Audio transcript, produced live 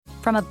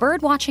From a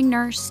bird-watching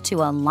nurse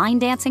to a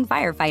line-dancing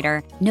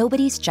firefighter,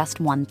 nobody's just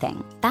one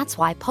thing. That's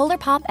why Polar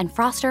Pop and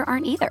Froster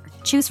aren't either.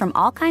 Choose from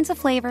all kinds of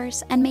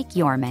flavors and make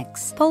your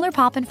mix. Polar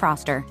Pop and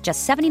Froster,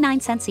 just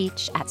 79 cents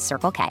each at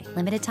Circle K.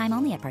 Limited time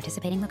only at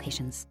participating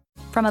locations.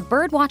 From a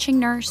bird-watching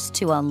nurse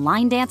to a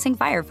line-dancing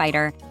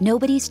firefighter,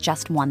 nobody's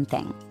just one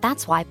thing.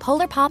 That's why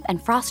Polar Pop and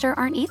Froster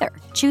aren't either.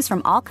 Choose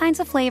from all kinds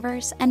of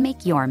flavors and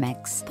make your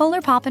mix.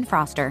 Polar Pop and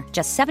Froster,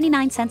 just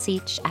 79 cents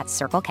each at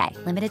Circle K.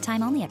 Limited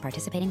time only at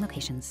participating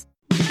locations.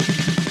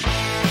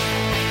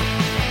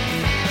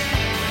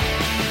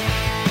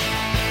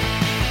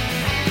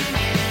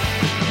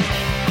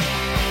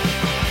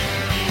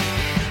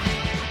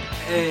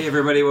 Hey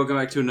everybody, welcome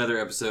back to another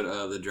episode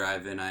of The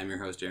Drive-In. I'm your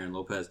host, Aaron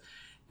Lopez,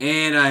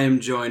 and I am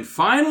joined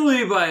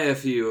finally by a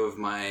few of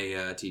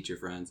my teacher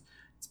friends.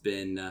 It's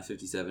been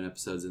 57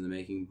 episodes in the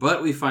making,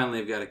 but we finally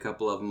have got a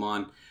couple of them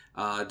on.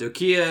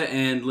 Dokia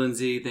and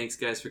Lindsay, thanks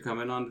guys for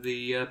coming on to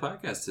the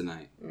podcast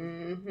tonight.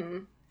 Mm-hmm.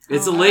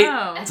 It's a late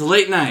night. It's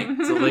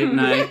a late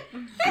night.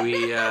 We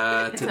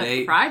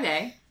today a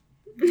Friday.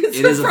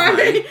 It is a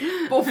Friday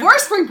before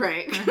spring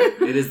break.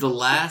 It is the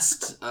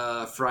last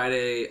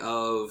Friday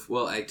of,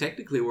 well,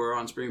 technically we're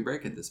on spring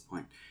break at this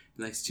point.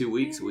 The next 2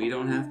 weeks we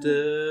don't have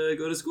to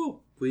go to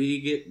school. We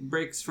get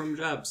breaks from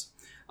jobs.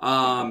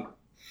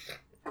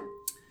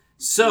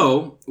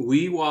 So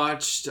we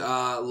watched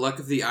Luck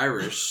of the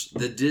Irish,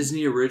 the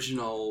Disney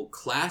original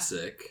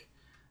classic.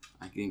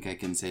 I think I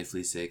can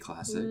safely say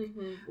classic.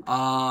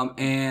 Mm-hmm.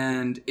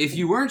 And if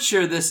you weren't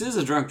sure, this is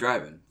a drunk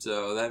drive-in.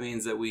 So that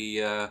means that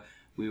we're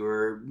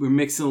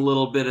mixing a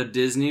little bit of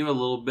Disney with a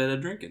little bit of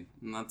drinking,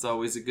 and that's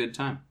always a good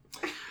time.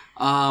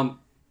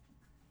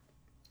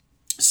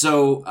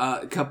 So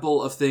a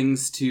couple of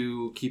things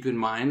to keep in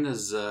mind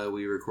as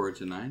we record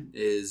tonight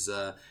is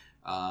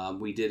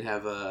we did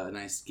have a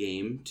nice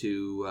game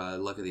to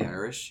Luck of the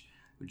Irish.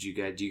 Do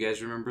you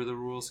guys remember the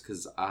rules?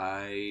 Because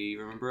I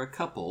remember a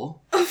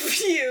couple. A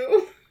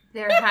few.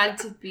 There had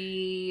to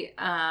be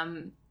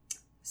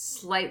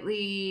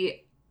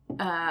slightly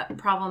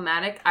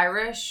problematic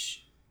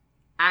Irish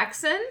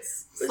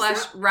accents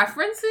 /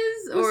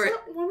 references, or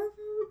that one of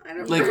them? I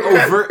don't like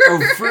remember.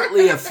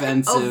 overtly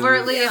offensive.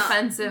 Overtly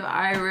offensive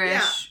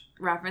Irish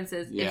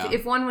references. Yeah.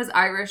 If one was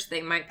Irish,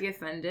 they might be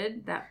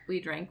offended that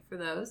we drank for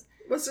those.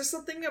 Was there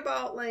something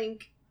about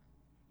like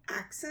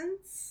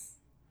accents?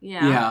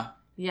 Yeah.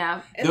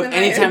 And No, then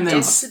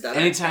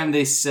anytime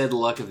they said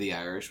Luck of the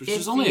Irish, which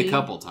was only a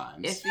couple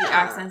times. If the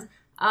accents.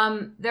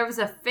 There was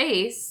a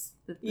face.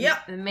 The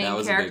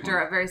main character,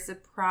 a very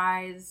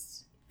surprised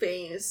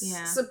face.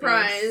 Yeah,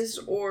 surprised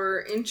or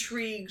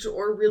intrigued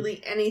or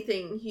really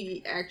anything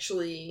he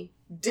actually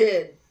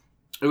did.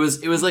 It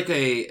was like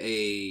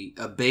a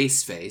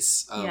base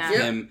face of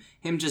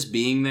him just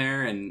being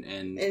there and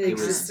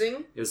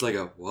existing. It was like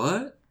a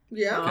what?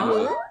 Yeah. Kind of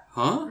like,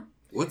 huh?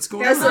 What's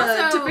going That's on?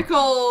 a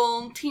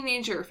typical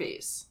teenager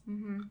face.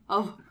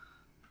 Mm-hmm.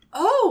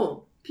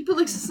 Oh, people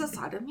exist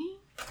outside of me?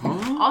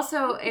 Huh?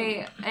 Also,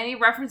 any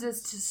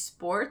references to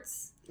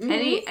sports,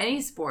 any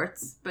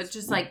sports, but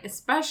just like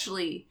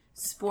especially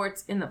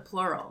sports in the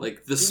plural,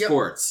 Like the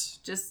sports.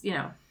 Just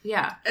As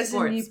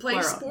sports, in you play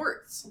plural.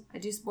 sports. I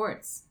do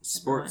sports.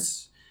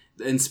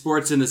 And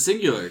sports in the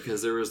singular,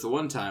 because there was the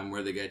one time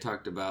where the guy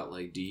talked about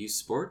like, do you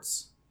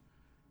sports?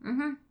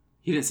 Mm-hmm.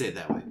 He didn't say it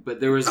that way, but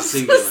there was a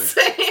singular.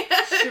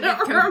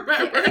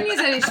 I think he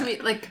said he should be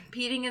like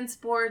competing in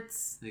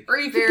sports, Like, Or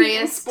you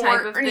compete in sport,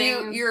 type of or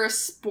things. you're a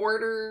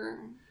sporter.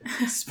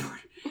 sport.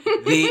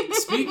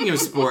 Speaking of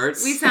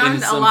sports, We sound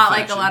in a some lot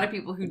like a fashion, lot of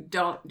people who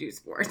don't do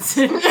sports.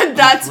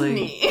 That's Like,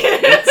 me.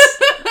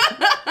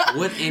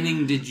 What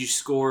inning did you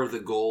score the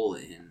goal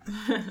in?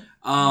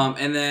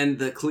 And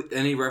then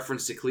any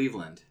reference to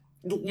Cleveland.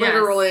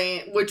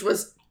 Literally, which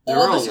was There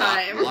were all the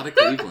time. a lot of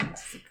Cleveland.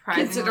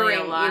 Surprisingly, Considering,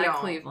 a lot you know, of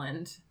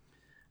Cleveland.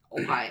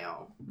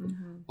 Ohio.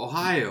 Mm-hmm.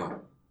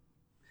 Ohio.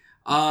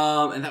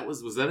 And that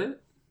was that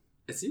it?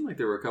 It seemed like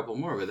there were a couple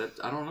more, but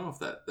I don't know if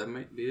that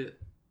might be it.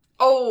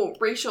 Oh,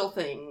 racial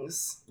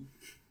things.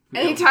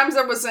 Anytime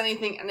there was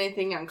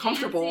anything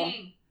uncomfortable.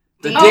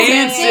 The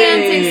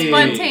Dancing,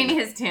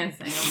 spontaneous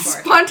dancing, of course.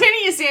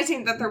 Spontaneous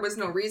dancing that there was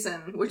no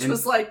reason, which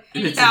was like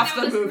half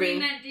the movie.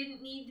 That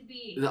didn't need to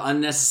be. The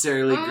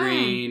unnecessarily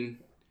green.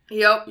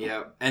 Yep.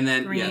 And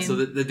then, Green. so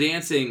the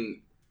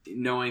dancing,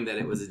 knowing that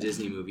it was a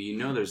Disney movie,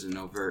 there's an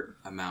overt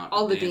amount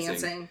All of the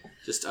dancing.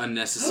 Just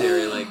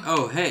unnecessary, like,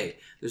 oh, hey,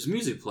 there's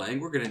music playing,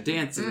 we're going to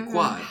dance in the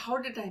quad. How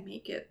did I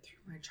make it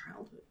through my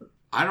childhood?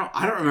 I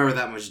don't remember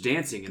that much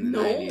dancing in the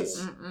 90s.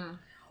 Mm-mm.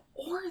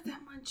 Or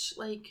that much,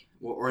 like...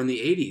 Or in the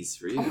 80s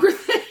for you.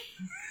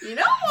 You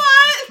know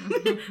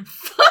what?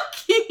 Fuck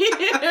you!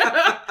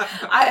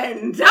 I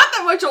am not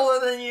that much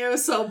older than you,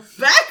 so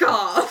back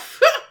off!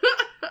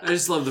 I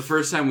just love the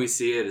first time we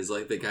see it is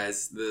like the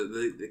guys,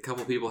 the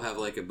couple people have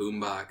like a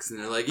boombox and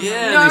they're like,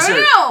 yeah.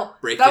 No.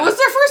 breaking That was up.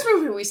 their first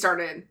movie we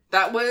started.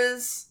 That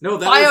was No,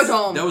 that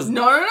Biodome. that was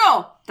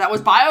No. That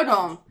was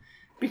Biodome.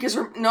 Because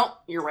you're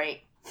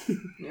right.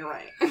 You're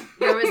right.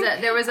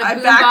 There was a I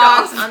boombox back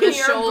off. on the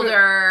You're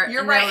shoulder.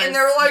 You're right. And they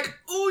were like,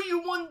 "Oh, you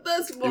want the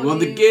was funny. You won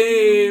the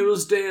game.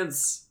 Let's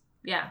dance.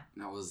 Yeah.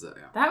 That was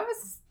yeah. That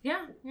was,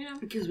 yeah, you know.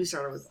 Because we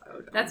started with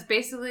Biodome. That's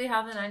basically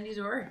how the 90s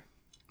were.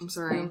 I'm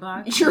sorry.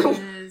 Boombox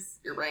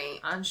You're right.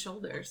 on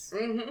shoulders.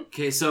 Mm-hmm.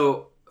 Okay,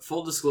 so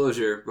full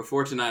disclosure,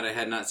 before tonight, I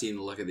had not seen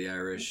The Luck of the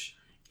Irish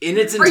in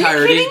its Are you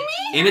entirety. kidding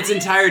me? In its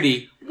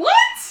entirety, What?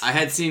 I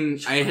had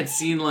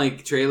seen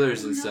like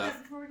trailers and stuff.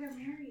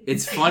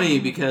 It's funny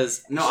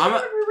because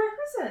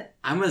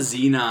I'm a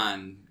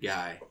Xenon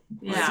guy.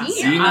 Yeah.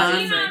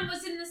 Xenon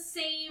was in the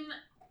same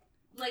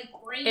like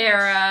range.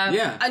 Era.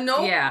 Yeah, I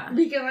know. Yeah.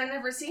 Because I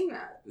never seen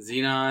that.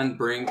 Xenon,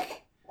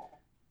 Brink.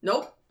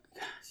 Nope.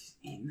 She's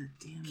eating that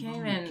damn Came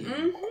bone in.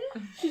 again. Mm-hmm.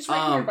 She's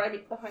right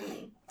here behind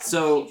me.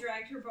 So She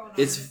dragged her bone on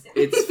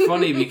it's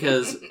funny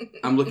because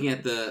I'm looking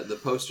at the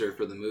poster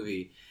for the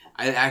movie.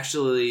 I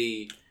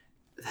actually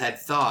had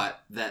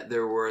thought that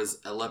there was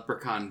a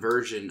leprechaun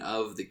version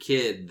of the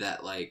kid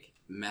that like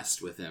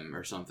messed with him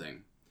or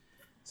something.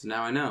 So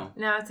now I know.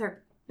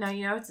 Now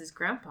you know it's his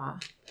grandpa.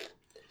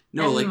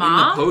 No, And like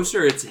Mom? in the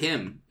poster, it's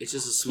him. It's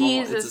just a small.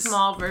 He's it's a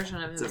small version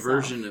of It's himself. a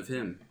version of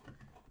him.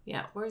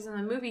 Yeah, whereas in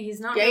the movie, he's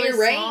not Yeah, really you're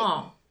right.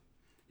 small.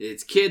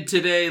 It's kid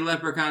today,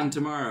 leprechaun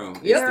tomorrow.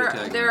 Yep. Is the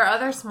tagline. There are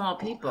other small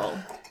people.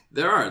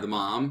 There are the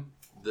mom,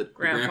 the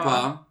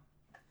grandpa.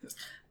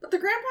 But the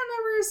grandpa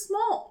never is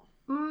small.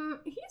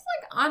 He's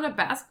like on a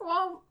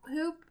basketball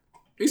hoop.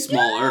 He's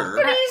smaller.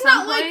 But At he's some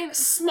not like point-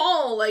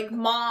 small like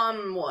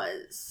Mom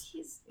was.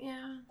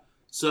 Yeah.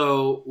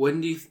 So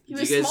when do you? He do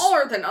was you guys,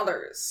 smaller than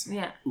others.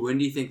 Yeah. When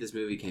do you think this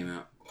movie came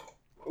out?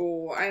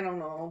 Oh, I don't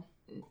know.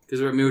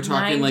 Because we were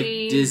talking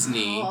 90. like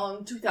Disney.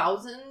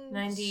 2000?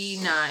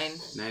 99.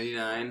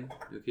 99,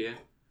 okay.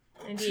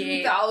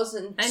 98.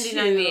 2002.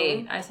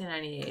 98. I say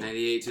 98.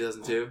 98,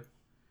 2002.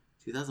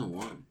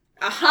 2001.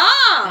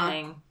 Aha!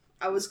 Dang.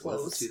 I was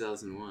What's close.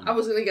 2001? I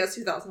was gonna guess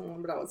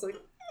 2001, but I was like,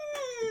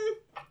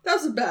 that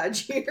was a bad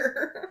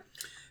year.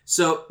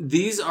 So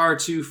these are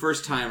two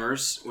first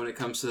timers when it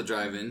comes to the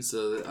drive-in.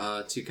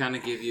 So to kind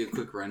of give you a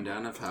quick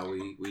rundown of how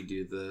we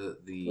do the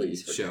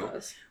Please forgive show.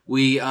 us.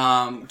 We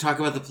talk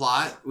about the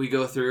plot. We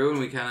go through and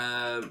we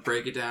kind of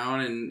break it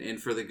down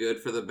and for the good,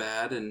 for the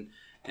bad, and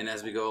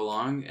as we go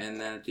along. And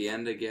then at the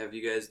end, I have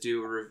you guys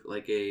do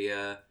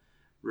a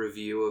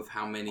review of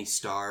how many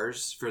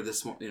stars for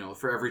this one. You know,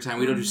 for every time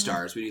we don't do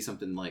stars, we do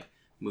something like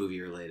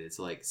movie related.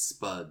 So like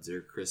spuds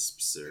or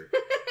crisps or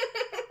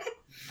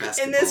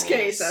In this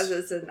case, basketballs, as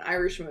it's an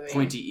Irish movie.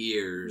 pointy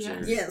ears.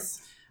 Yes. Or,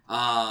 Yes.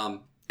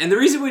 and the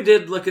reason we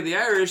did Look at the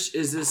Irish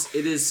is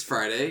it is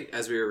Friday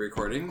as we were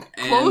recording.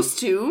 And, Close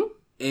to.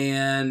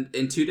 And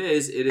in 2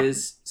 days, it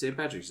is St.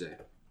 Patrick's Day.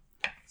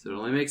 So it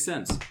only makes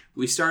sense.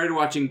 We started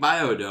watching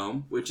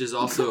Biodome, which is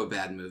also a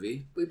bad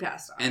movie. We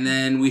passed on. And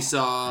then we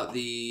saw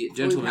the we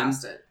gentleman,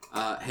 passed it.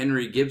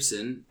 Henry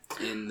Gibson,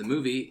 in the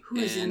movie.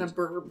 Who's in and the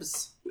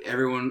burbs?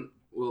 everyone,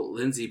 well,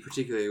 Lindsay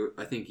particularly,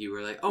 I think you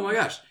were like, oh my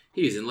gosh,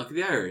 he's in Luck of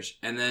the Irish.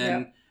 And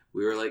then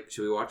we were like,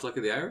 should we watch Luck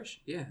of the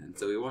Irish? Yeah, and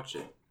so we watched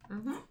it.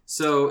 Mm-hmm.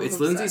 So I'm it's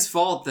upset. Lindsay's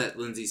fault that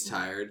Lindsay's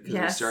tired because we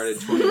Yes. started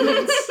 20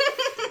 minutes.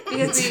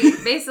 Because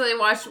we basically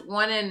watched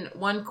 1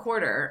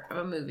 1/4 of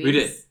a movie. We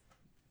did.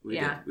 We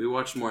Yeah. did. We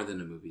watched more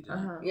than a movie, didn't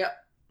we? Uh-huh.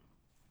 Yep.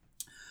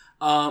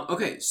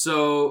 Okay,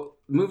 so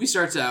the movie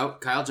starts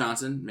out. Kyle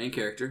Johnson, main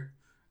character.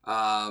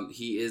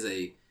 He is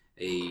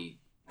a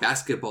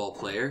basketball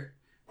player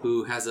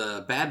who has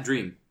a bad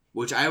dream,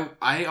 which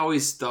I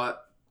always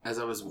thought as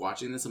I was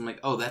watching this, I'm like,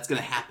 oh, that's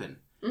gonna happen.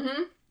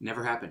 Mm-hmm.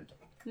 Never happened.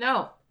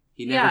 No.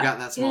 He never got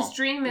that small. His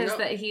dream is Nope.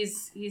 that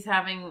he's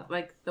having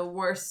like the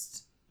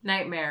worst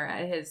nightmare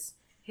at his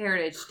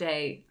Heritage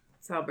Day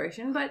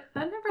celebration, but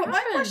that never But my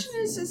happened. question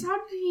is how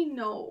did he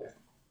know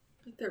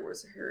that there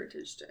was a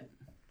Heritage Day?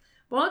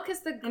 Well,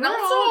 because the girl And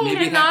also-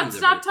 Maybe it cannot happens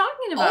stop every-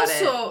 talking about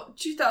it. Also,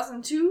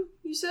 2002,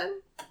 you said?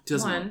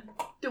 2001.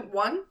 One. The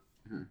one?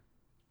 Mhm.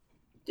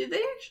 Did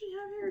they actually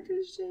have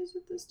Heritage Days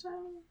at this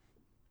time?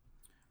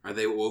 Are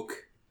they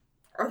woke?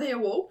 Are they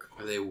awoke?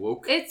 Are they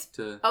woke It's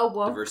to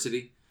well,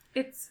 diversity?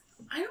 it's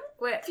I don't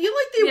wait. feel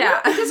like they Yeah.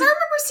 were, because I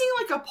remember seeing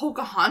like a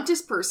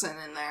Pocahontas person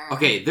in there.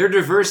 Okay, their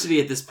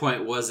diversity at this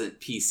point wasn't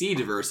PC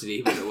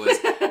diversity, but it was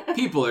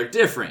people are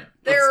different.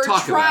 They're Let's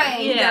talk about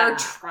trying. it. Yeah. They're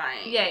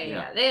trying.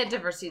 Yeah. They had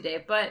Diversity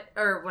Day, but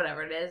or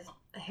whatever it is,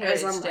 As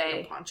Heritage I'm wearing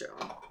a Day.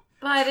 poncho.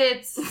 But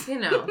it's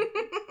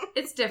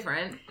it's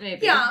different,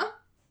 maybe. Yeah.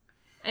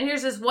 And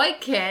here's this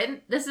white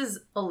kid. This is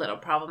a little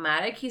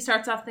problematic. He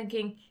starts off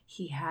thinking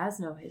he has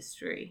no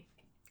history,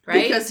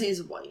 right? Because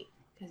he's white.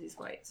 Because he's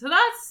white. So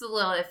that's a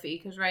little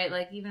iffy. Because right,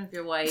 like even if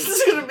you're white, This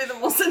is going to be the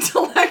most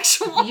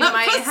intellectual You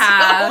might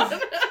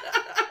episode.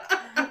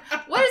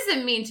 what does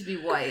it mean to be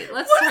white?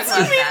 Let's What talk does about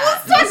it mean?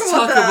 that. Let's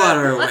talk about that.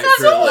 our Let's white have,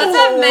 privilege. let's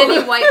have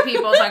many white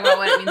people talk about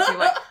what it means to be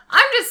white.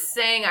 I'm just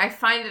saying I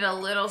find it a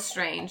little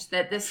strange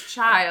that this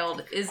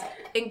child is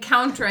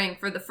encountering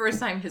for the first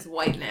time his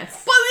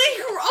whiteness. But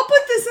they grew up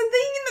with this and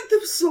thinking that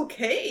this was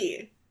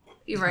okay.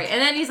 You're right. And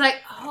then he's like,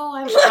 oh,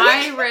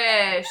 I'm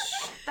Irish.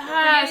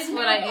 That's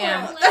what I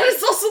am. That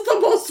is also the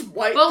most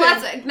white But thing.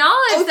 let's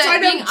acknowledge that Outside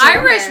of being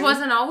Irish German.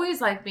 wasn't always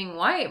like being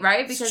white,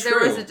 right? Because It's there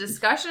was true. a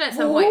discussion at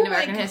some Oh point in my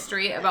American God.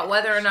 history about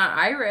whether or not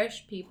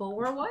Irish people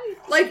were white.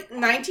 Like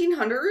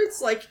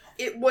 1900s, like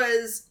it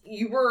was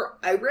you were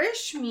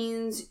Irish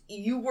means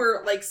you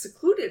were like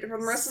secluded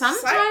from the rest of Sometimes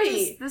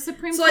society. the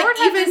Supreme So Court like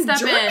had to even step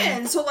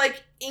German, in so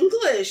like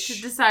English.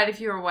 to decide if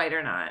you were white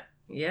or not.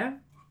 Yeah.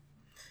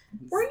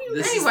 Were you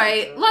This is-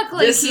 Anyway,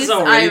 luckily This he's is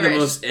already Irish. the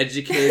most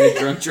educated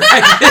drunk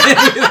dragon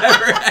we've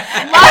ever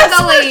had.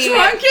 Luckily,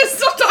 Drunk is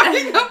still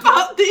talking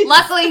about these.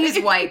 luckily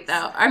he's white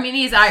though. I mean,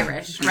 he's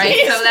Irish, right?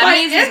 He's so that white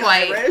means he's and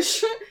white.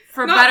 Irish.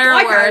 For Not better or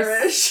black worse.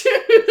 Irish.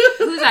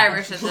 Who's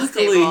Irish at this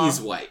Luckily, table?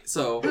 he's white.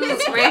 So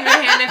Raise your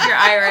hand if you're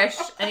Irish.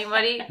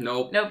 Anybody?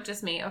 nope. Nope,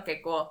 just me. Okay,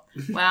 cool.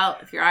 Well,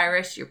 if you're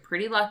Irish, you're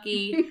pretty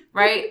lucky,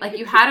 right? Like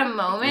you had a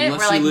moment Unless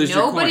where you like lose your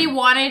nobody coin.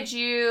 wanted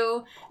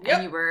you, Yep.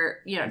 and you were,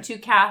 too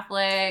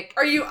Catholic.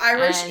 Are you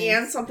Irish And-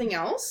 and something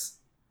else?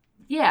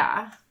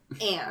 Yeah,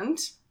 And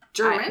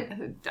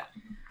German?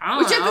 I don't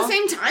Which know. at the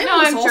same time No,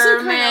 was I'm also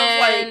German kind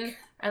of like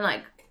and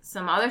like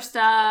some other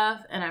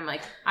stuff, and I'm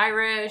like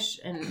Irish,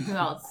 and who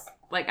else?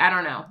 Like I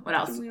don't know what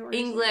else. We were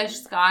English,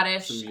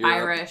 Scottish, From Europe.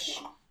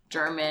 Irish,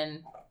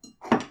 German,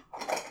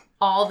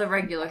 all the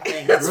regular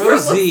things.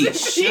 Rosie,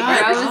 Rosie. shut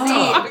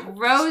up.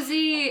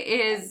 Rosie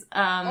is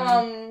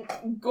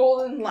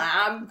Golden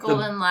Lab.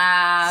 Golden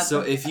Lab. So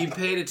if you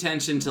paid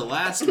attention to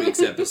last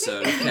week's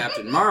episode of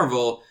Captain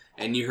Marvel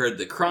and you heard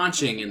the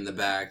crunching in the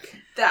back,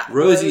 That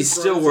Rosie's was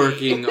still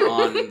Rosie. working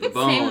on the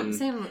bone.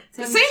 Same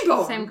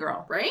bone. Same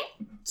girl. Right?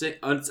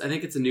 I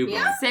think it's a new bone.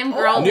 Yeah. Same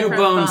girl. Oh. New different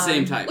bone,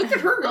 same type. Look at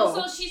her go.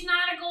 Also, she's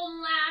not a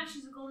golden lab.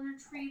 She's a golden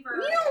retriever.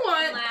 You know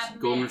what? Lab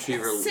Golden mix.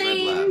 retriever, red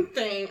Same lab.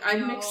 thing. I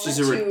No, mixed She's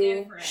the a two.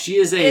 different. She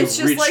is a It's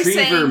just like retriever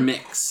saying-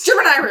 mix.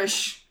 German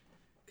Irish.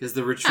 Because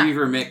the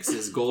retriever mix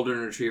is golden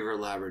retriever,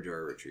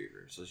 Labrador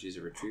retriever. So she's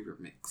a retriever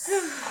mix.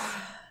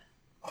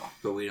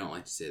 But we don't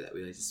like to say that.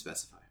 We like to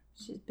specify.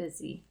 She's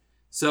busy.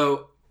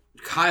 So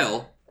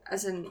Kyle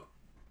As in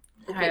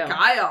Kyle.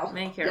 Kyle.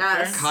 Main character.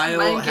 Yes. Kyle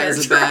main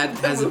has a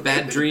character.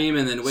 bad dream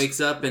and then wakes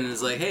up and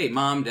is like, "Hey,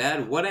 Mom,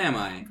 Dad, what am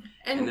I?"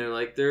 And they're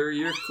like,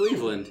 "You're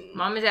Cleveland."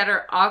 Mom and Dad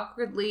are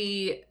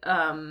awkwardly,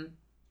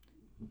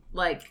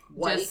 White.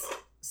 just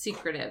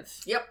secretive.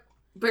 Yep.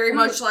 Very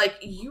much like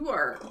you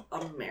are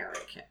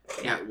American.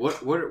 Yeah.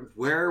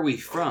 Where are we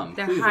from?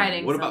 They're Cleveland.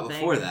 hiding What about something.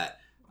 before that?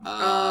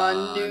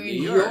 New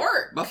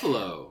York.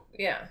 Buffalo.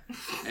 Yeah.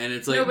 And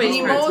it's like Nobody's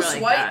The parents most were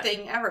like white that.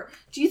 thing ever.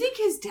 Do you think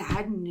his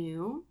dad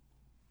knew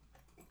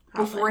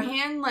Probably.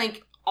 beforehand,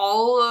 like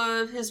all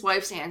of his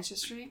wife's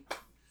ancestry?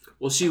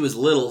 well, she was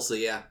little, so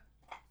yeah.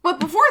 But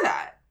before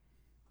that,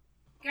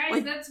 Guys,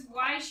 Like- that's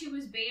why she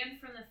was banned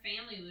from the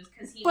family, was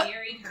because he But-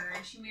 married her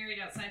and she married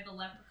outside the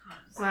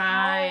leprechauns.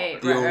 Right.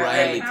 The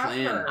O'Reilly Have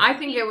clan. her. I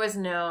think it was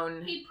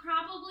known. He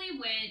probably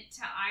went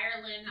to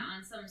Ireland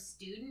on some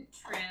student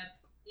trip.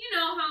 You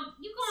know how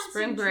you go on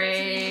Spring some trips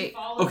and then you break.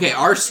 fall in Okay, love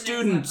our with the next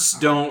students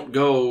leprechaun. don't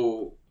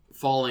go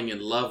falling in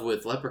love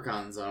with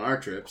leprechauns on our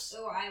trips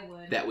Oh, I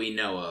would. that we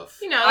know of.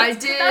 I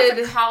That's did-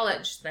 a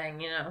college thing,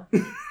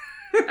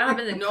 That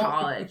happens in No.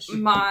 college.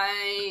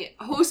 my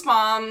host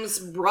mom's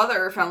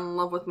brother fell in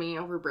love with me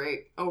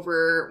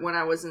over when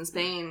I was in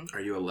Spain. Are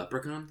you a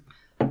leprechaun?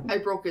 I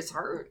broke his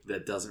heart.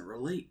 That doesn't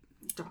relate.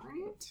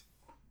 Darn it.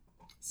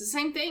 It's the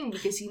same thing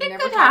because he It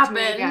never could talked to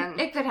me happen. again.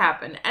 It could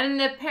happen. And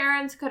the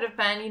parents could have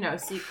been,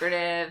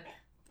 secretive,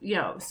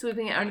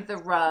 sweeping it under the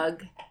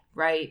rug,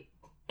 right?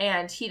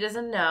 And he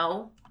doesn't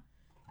know.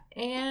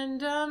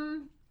 And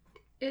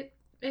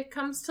it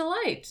comes to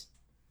light,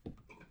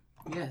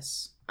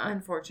 Yes.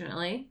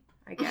 unfortunately,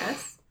 I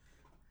guess.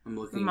 I'm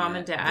For looking mom at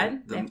and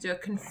dad, the- they have to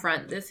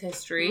confront this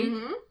history.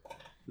 Mhm.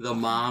 The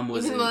mom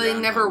was Even in though they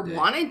never Groundhog Day.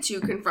 wanted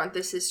to confront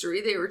this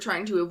history, they were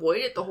trying to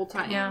avoid it the whole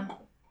time. Yeah.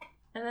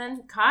 And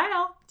then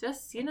Kyle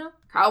just,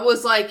 Kyle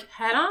was like,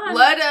 head on.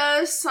 let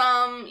us,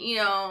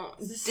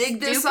 dig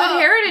this Stupid up.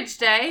 Heritage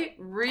Day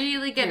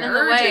really getting in the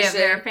way Heritage of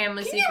their Day.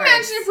 family Can you secrets.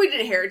 imagine if we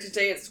did Heritage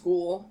Day at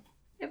school?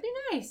 It'd be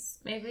nice,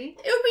 maybe.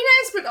 It would be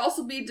nice, but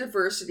also be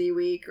Diversity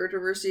Week or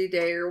Diversity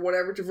Day or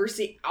whatever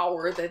Diversity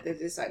Hour that they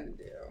decide to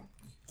do.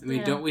 I mean,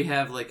 Yeah. don't we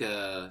have like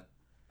a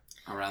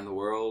around the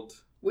world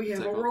We have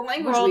It's a like World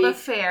Language World Week.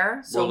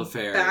 Affair. So World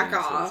Affair? back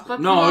yeah, so- off. But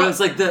No, people- it's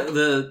like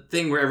the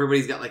thing where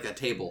everybody's got like a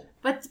table.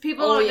 But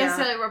people Oh, don't yeah.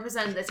 necessarily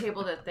represent the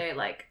table that they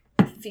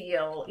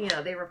feel,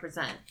 they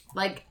represent.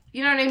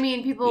 You know what I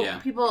mean? Yeah.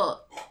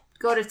 People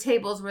go to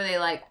tables where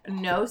they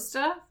know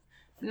stuff,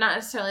 not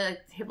necessarily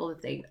the table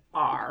that they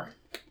are.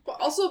 But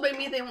also,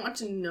 maybe they want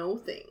to know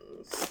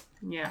things.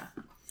 Yeah.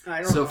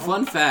 I don't So know.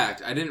 fun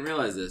fact, I didn't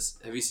realize this.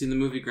 Have you seen the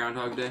movie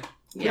Groundhog Day?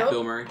 Yeah.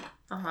 Bill Murray.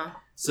 Uh-huh.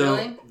 So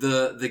Really?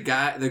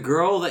 the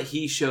girl that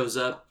he shows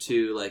up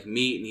to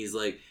meet, and he's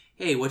like,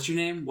 "Hey, what's your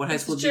name? What high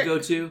It's a school did you go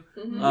to?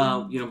 Mhm.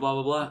 Blah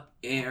blah blah."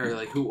 And, or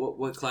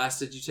what class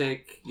did you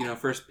take?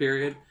 First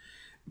period.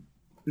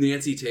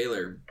 Nancy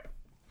Taylor,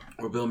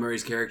 where Bill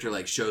Murray's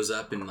character shows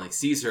up and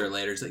sees her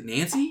later. It's like,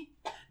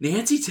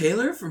 Nancy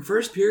Taylor from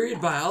first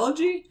period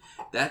biology.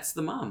 That's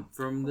the mom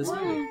from this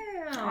movie.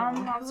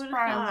 I'm not Who would've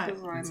surprised thought?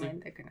 because I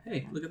made the connection.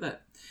 Hey, look at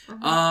that.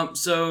 Mhm.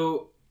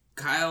 So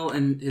Kyle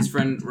and his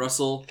friend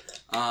Russell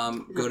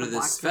go to the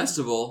black this kid?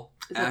 festival.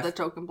 Is that the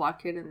token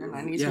black kid in the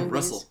 90s Yeah, movies?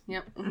 Russell.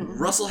 Yep. Mhm.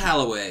 Russell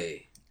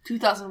Halloway.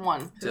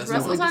 2001. Does Russell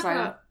Russell talk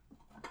decided- about?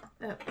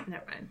 Oh,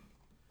 never mind.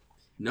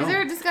 No. Is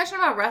there a discussion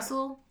about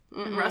Russell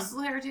and Mm-mm.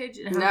 Russell's heritage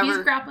and how Never.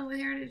 he's grappling with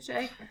heritage?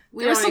 Jay?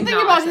 We There was don't something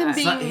acknowledge about him that.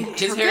 It's not- being his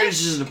Turkish?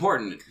 heritage isn't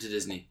important to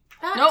Disney.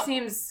 That Nope.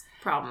 seems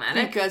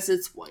problematic. Because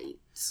it's white.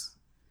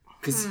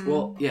 Because,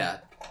 well, yeah.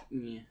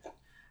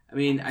 I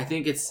mean, I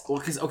think it's... Well,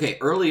 because, okay,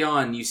 early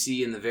on, you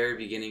see in the very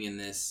beginning in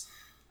this,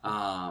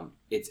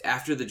 it's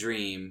after the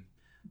dream,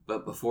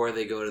 but before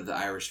they go to the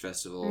Irish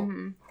festival,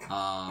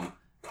 Mhm.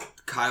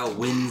 Kyle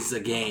wins a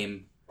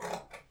game.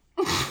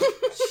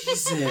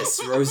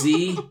 Jesus,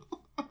 Rosie.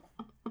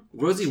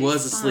 Rosie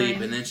was asleep,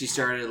 fine. and then she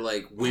started,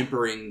 like,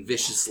 whimpering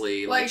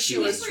viciously, Like like she she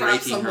was was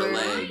trapped breaking her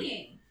somewhere. leg.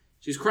 Crying.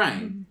 She was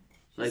crying.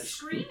 Like,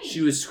 Screaming.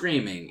 she was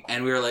screaming,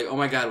 and we were like, oh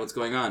my god, what's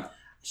going on?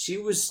 She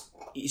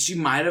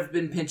might have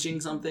been pinching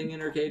something in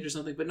her cage or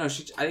something, but no, I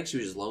think she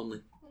was just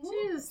lonely.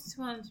 She just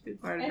wanted to be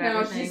part of I know,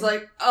 everything. she's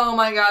like, oh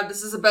my god,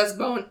 this is the best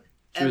bone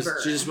She ever.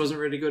 just wasn't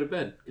ready to go to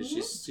bed,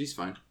 because she's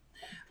fine.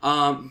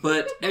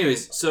 But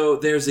anyways, so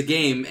there's a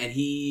game, and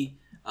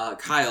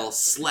Kyle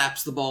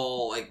slaps the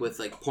ball, like, with,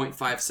 like,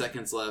 0.5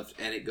 seconds left,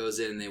 and it goes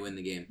in, and they win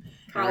the game.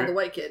 Kyle the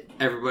white kid.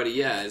 Everybody,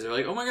 they're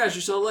like, oh my gosh,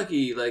 you're so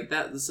lucky, like,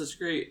 that is such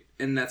great,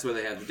 and that's where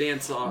they have the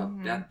dance off,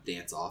 not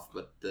dance off,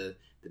 but the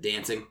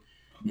dancing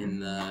in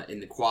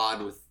the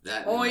quad with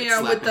that. Oh and, like,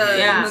 yeah, with slapping the,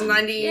 hands the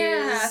and- 90s.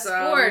 yeah,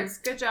 sports.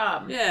 Good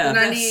job. Yeah, The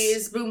that's-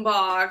 90s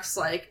boombox,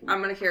 like,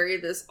 I'm gonna carry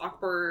this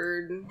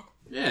awkward...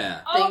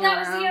 Yeah. Oh, thing that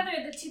was around. the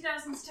other, the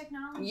 2000s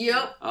technology.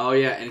 Yep. Oh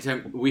yeah,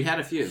 anytime we had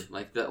a few,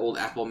 like the old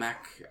Apple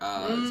Mac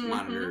Mhm.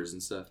 monitors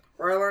and stuff.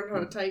 Where I learned how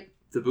to type.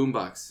 The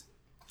boombox.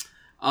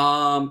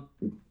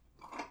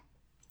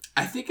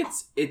 I think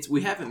it's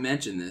we haven't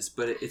mentioned this,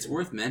 but it's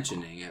worth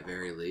mentioning at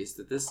very least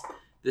that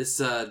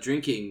this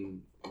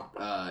drinking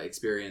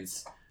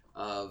experience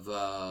of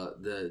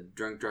the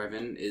drunk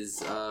drive-in is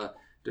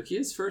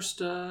Dokia's first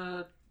You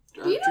know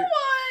drink-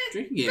 what?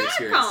 drinking game Back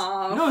experience.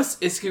 off. No,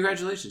 it's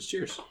congratulations.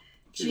 Cheers.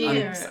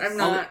 Cheers. I'm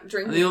not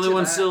drinking. I'm the only to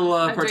one that. still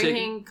I'm partaking.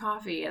 drinking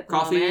coffee at the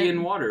Coffee moment.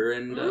 and water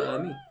and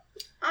me.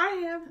 I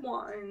have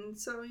wine,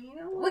 so you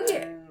know Well, what?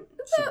 yeah.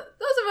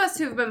 Those of us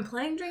who've been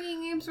playing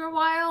drinking games for a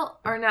while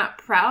are not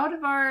proud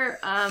of our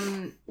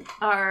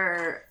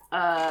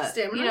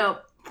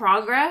Stamina?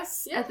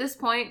 progress Yeah. at this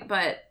point,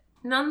 but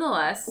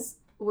nonetheless,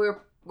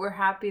 we're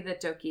happy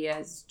that Dokia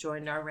has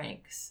joined our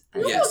ranks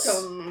You're Yes.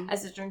 welcome.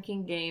 as a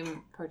drinking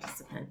game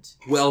participant.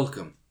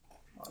 Welcome.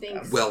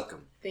 Thanks.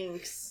 Welcome.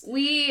 Thanks.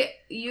 We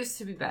used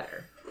to be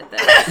better at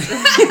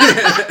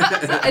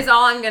that. Is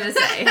all I'm gonna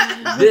say.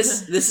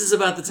 This is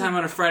about the time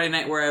on a Friday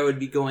night where I would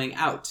be going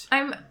out,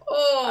 I'm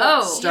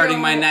Oh, starting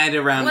you my know, night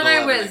around when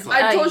I 11 was- o'clock.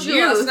 I told you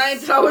last youth. night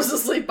that I was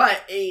asleep by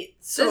 8.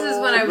 So This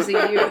is when I was a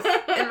youth.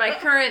 In my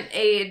current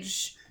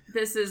age,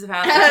 this is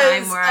about the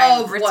As time where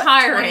I'm of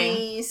retiring.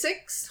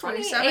 26,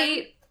 27,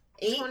 28,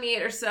 8.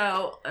 28 or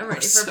so. I'm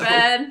ready So- for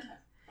bed.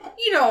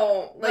 You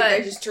know, like But-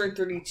 I just turned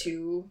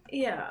 32.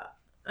 Yeah,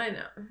 I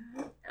know.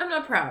 I'm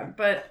not proud,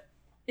 but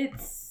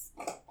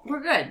we're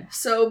good.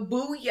 So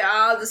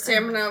booyah, the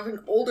stamina of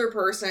an older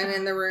person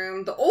in the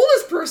room, the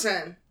oldest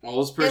person.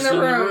 Oldest person in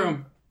the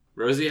room.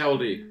 Rosie, how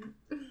old are you?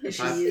 She's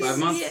 5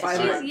 months? Yeah, 5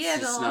 she's- months. yeah,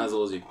 She's no. not as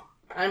old as you.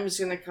 I'm just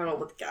gonna cuddle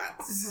with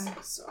cats.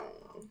 Mm-hmm.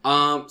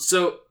 So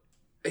So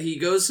he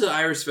goes to the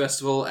Irish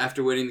festival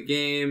after winning the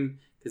game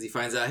because he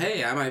finds out,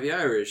 hey, I might be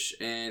Irish,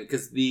 and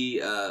because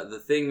the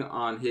thing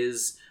on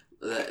his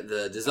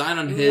the design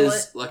on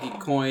his lucky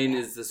coin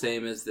is the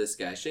same as this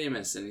guy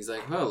Seamus, and he's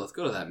like, oh, let's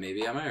go to that.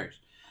 Maybe I'm Irish.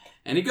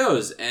 And he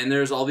goes, and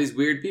there's all these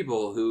weird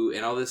people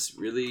and all this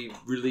really,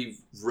 really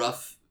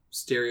rough,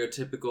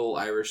 stereotypical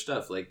Irish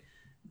stuff, like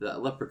the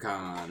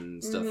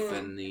leprechaun stuff Mhm.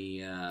 and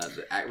the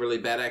really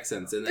bad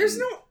accents. And then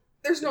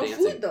there's no dancing.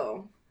 food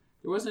though.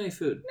 there wasn't any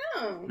food.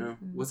 No. No,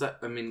 what's that?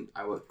 I mean,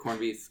 corned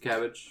beef,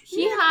 cabbage.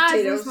 He Yeah, has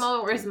potatoes. this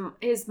moment where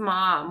his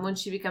mom, when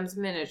she becomes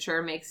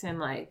miniature, makes him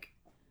like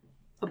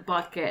a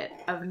bucket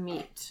of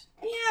meat.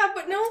 Yeah,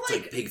 but no It's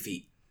like, like pig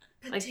feet.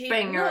 Like potato-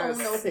 fingers.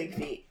 No pig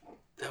feet.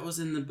 That was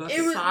in the bucket.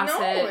 It was Sausage,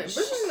 no, it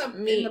wasn't in the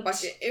meat.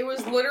 bucket. It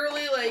was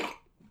literally like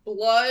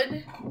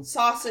blood,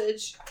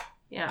 sausage,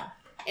 Yeah.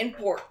 and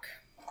pork.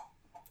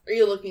 Are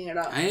you looking it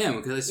up? I am,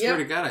 because I swear Yep.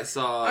 to God, I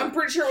saw. I'm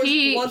pretty sure it was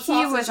He blood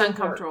sausage. was and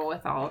uncomfortable pork.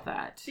 with all of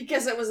that.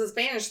 Because it was a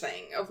Spanish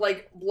thing of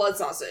like blood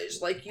sausage.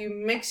 Like you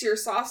mix your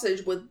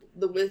sausage with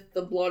the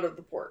blood of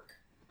the pork.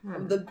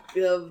 Of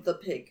the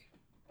pig.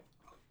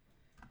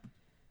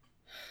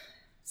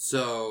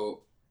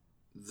 So,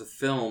 the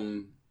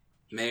film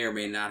may or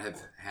may not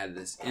have had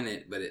this in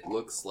it, but it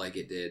looks like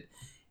it did.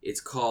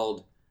 It's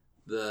called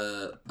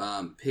the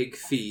pig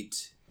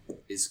feet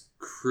is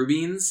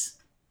crubines.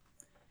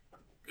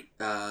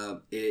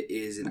 It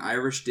is an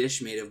Irish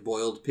dish made of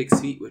boiled pig's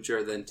feet, which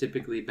are then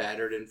typically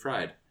battered and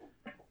fried.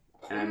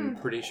 And I'm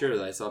pretty sure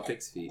that I saw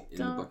pig's feet in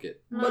the Don't-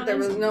 bucket. But there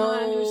was Not no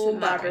interested in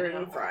that battered right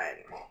and now.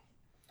 fried.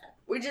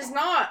 which is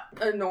not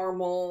a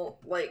normal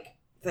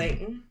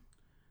thing.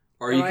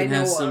 Or you can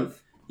have some.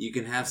 You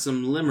can have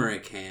some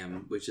limerick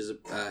ham, which is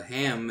a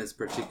ham is a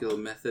particular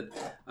method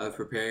of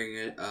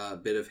preparing a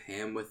bit of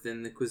ham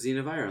within the cuisine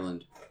of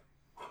Ireland.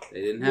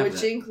 They didn't have that.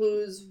 Which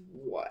includes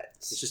what?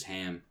 It's just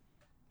ham.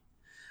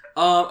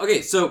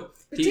 Okay, so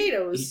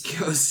potatoes. He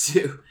goes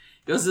to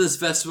this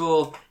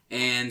festival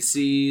and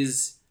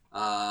sees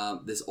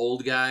this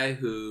old guy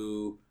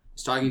who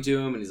is talking to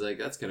him, and he's like,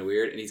 "That's kind of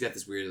weird," and he's got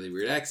this weirdly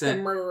weird accent.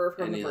 The murderer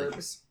from the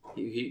Burbs.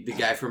 The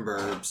guy from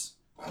Burbs.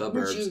 The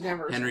Burbs. You've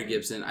never Henry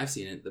Gibson. I've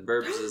seen it. The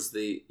Burbs is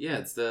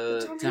it's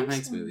the Tom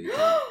Hanks movie.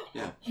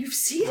 Yeah. You've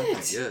seen Not it?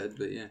 that good,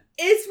 but yeah.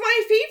 It's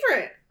my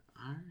favorite.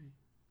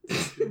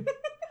 Alright.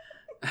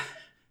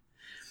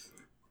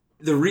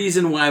 The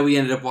reason why we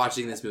ended up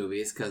watching this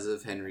movie is because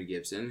of Henry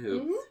Gibson,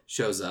 who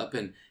shows up,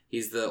 and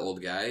he's the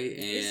old guy. And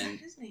is that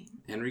his name?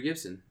 Henry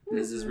Gibson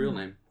is his real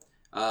name.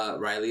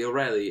 Riley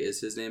O'Reilly is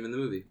his name in the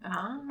movie.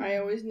 I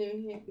always knew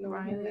him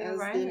as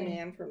the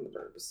man from the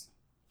Burbs.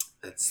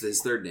 That's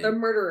his third name. The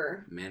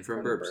murderer. Man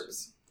from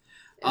Burbs.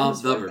 And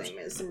his the fourth Burbs. name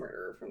is the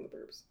murderer from the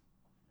Burbs.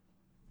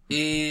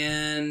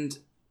 And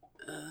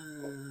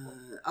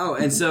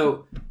and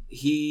so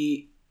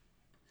he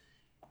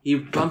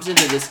bumps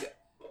into this guy.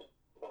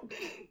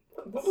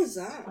 What was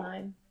that?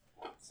 Fine.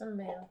 Some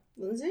mail.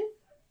 Lindsay?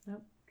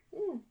 Nope.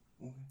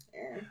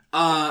 Aaron.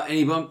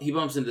 And he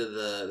bumps into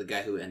the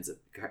guy who ends up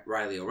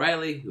Riley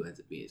O'Reilly, who ends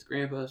up being his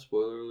grandpa.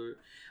 Spoiler alert.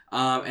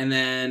 And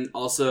then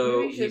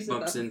also he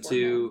bumps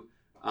into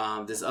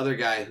this other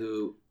guy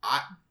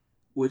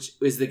which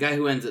is the guy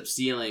who ends up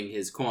stealing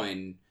his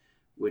coin,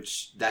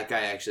 which that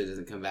guy actually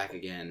doesn't come back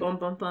again. Bum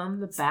bum bum.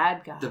 The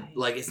bad guy.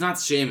 It's not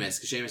Seamus,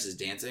 because Seamus is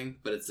dancing,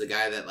 but it's the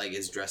guy that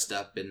is dressed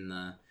up in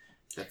the.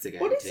 That's the guy.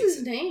 What who is takes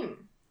his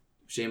name?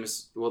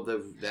 Seamus. Well,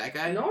 that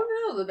guy. No,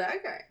 the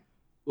bad guy.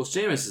 Well,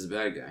 Seamus is the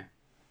bad guy.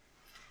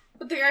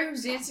 But the guy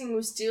who's dancing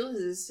who steals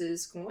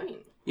his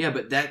coin. Yeah,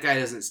 but that guy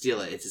doesn't steal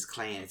it. It's his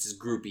clan. It's his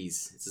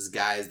groupies. It's his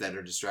guys that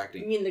are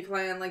distracting. You mean the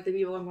clan, like the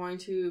people I'm going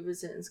to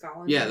visit in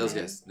Scotland? Yeah, those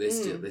guys. They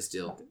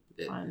steal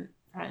it.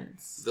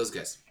 Friends. Those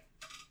guys.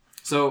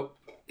 So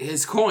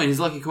his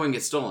lucky coin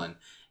gets stolen,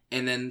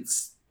 and then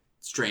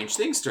strange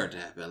things start to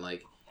happen.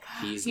 Like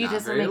he's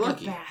not very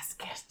lucky. A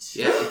basket.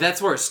 Yeah,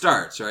 that's where it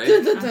starts, right?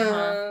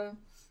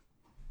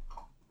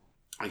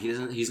 Like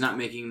he's not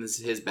making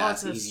his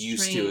basket. He's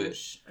used to it.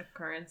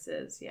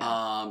 Occurrences.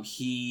 Yeah.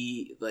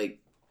 He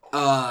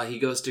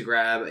goes to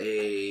grab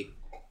a.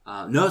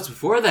 No, it's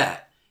before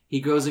that. He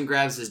goes and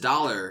grabs his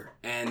dollar,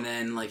 and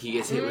then he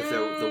gets hit with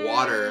the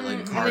water, a car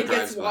drives by. And it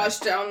gets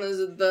washed down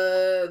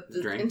the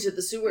drain into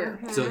the sewer.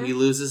 Mm-hmm. So he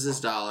loses his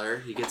dollar.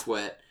 He gets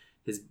wet.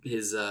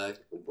 His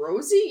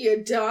Rosie,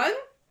 you done?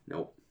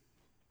 Nope.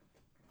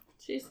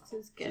 She's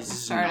just getting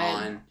She's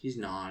started. She's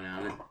gnawing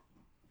on it.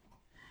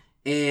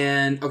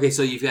 And, okay,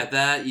 so you've got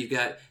that.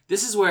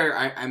 This is where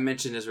I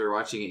mentioned as we were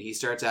watching it, he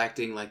starts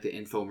acting like the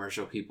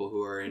infomercial people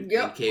who are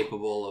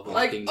incapable of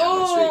walking down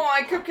the street.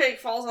 My cupcake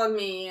falls on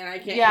me and I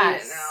can't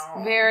eat it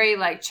now. Very,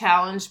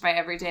 challenged by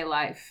everyday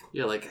life.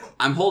 Yeah,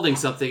 I'm holding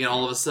something and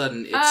all of a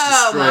sudden it's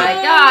destroyed. My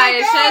gosh,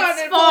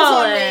 it's it fallen.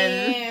 falls on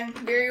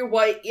me. Very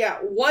white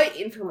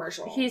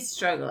infomercial. He's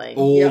struggling.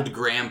 Old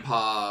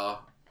grandpa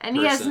And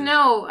he has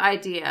no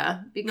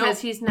idea because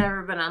he's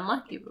never been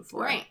unlucky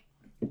before. Right.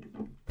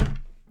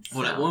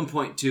 Well, at one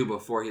point, too,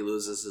 before he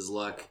loses his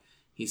luck,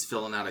 he's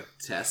filling out a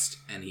test,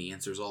 and he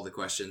answers all the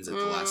questions at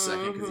the last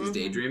second because he's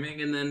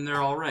daydreaming, and then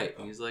they're all right.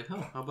 And he's like,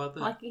 oh, how about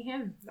that? Lucky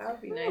him. That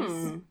would be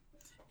nice.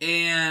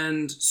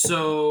 And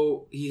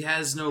so he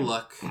has no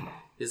luck.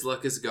 His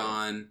luck is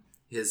gone.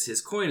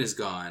 His coin is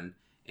gone.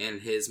 And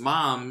his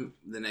mom,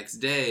 the next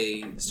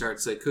day,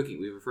 starts,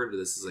 cooking. We refer to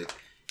this as,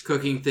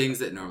 cooking things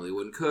that normally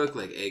wouldn't cook,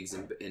 like eggs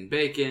and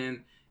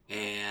bacon,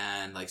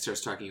 and,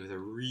 starts talking with a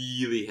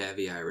really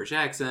heavy Irish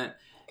accent.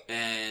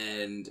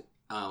 And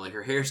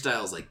her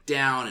hairstyle's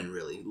down and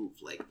really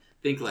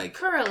think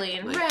curly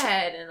and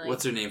red and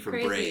what's her name from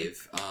crazy.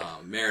 Brave?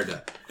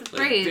 Merida.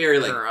 Brave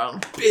very girl.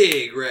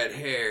 Big red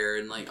hair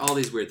and all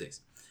these weird things.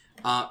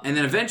 And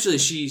then eventually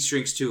she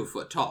shrinks to a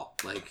foot tall.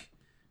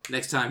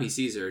 Next time he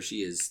sees her,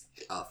 she is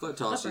a foot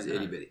tall. She's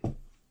itty bitty.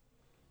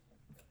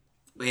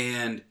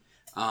 And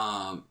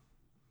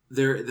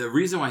the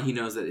reason why he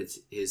knows that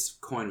his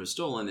coin was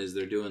stolen is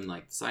they're doing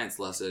the science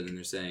lesson and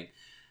they're saying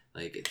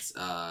it's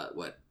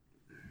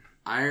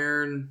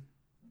iron,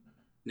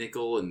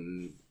 nickel,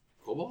 and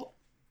cobalt.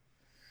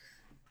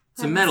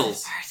 So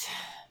metals.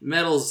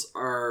 Metals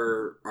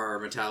are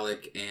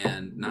metallic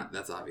and not.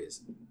 That's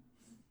obvious.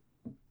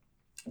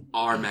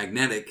 Are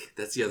magnetic.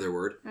 That's the other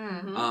word.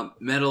 Mm-hmm.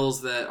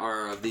 Metals that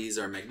are of these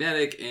are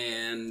magnetic,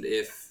 and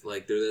if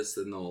they're this,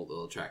 then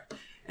they'll attract.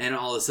 And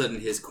all of a sudden,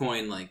 his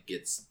coin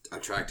gets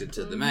attracted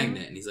to the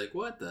magnet, and he's like,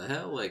 "What the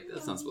hell?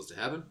 That's not supposed to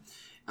happen."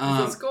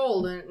 It's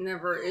gold, and it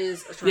never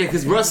is attracted. Yeah,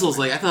 because Russell's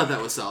I thought that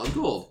was solid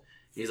gold.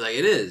 He's like,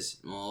 it is.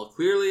 Well,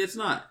 clearly it's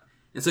not.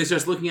 And so he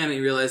starts looking at it and he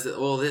realizes that,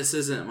 well, this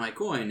isn't my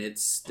coin.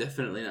 It's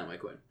definitely not my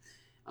coin.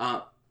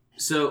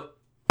 So,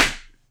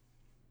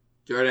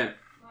 Jordan.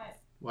 What?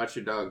 Watch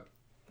your dog.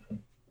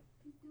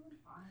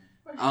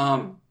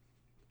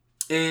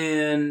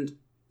 And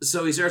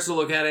so he starts to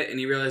look at it, and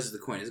he realizes the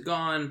coin is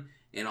gone,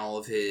 and all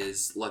of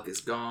his luck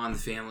is gone. The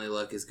family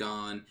luck is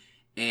gone.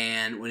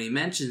 And when he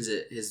mentions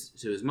it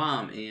to his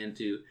mom and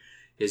to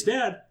his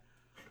dad,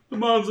 the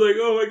mom's like,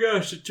 "Oh my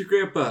gosh, it's your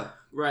grandpa,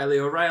 Riley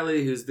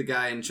O'Reilly, who's the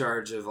guy in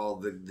charge of all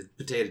the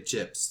potato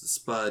chips, the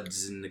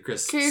spuds, and the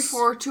crisps." Okay,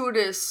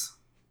 fortuitous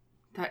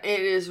that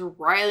it is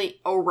Riley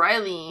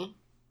O'Reilly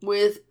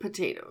with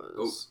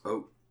potatoes.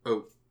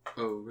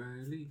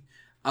 O'Reilly.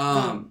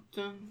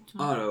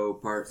 Auto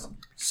parts.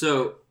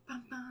 So,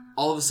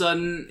 all of a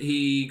sudden,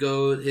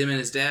 him and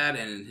his dad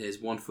and his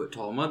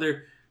 1-foot-tall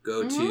mother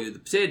go to the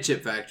potato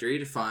chip factory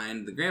to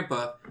find the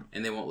grandpa,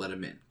 and they won't let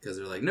him in. Because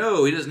they're like,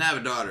 no, he doesn't have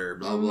a daughter,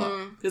 blah,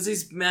 blah. Because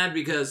he's mad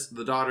because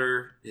the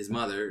daughter, his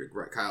mother,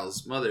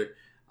 Kyle's mother,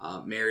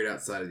 married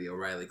outside of the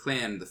O'Reilly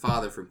clan, the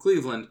father from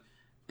Cleveland,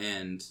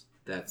 and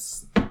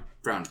that's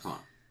frowned upon.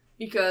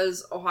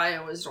 Because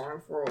Ohio is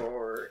known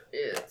for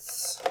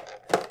its...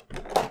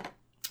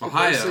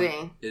 Ohio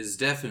diversity. is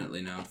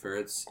definitely known for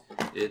its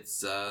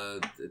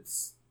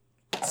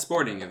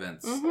sporting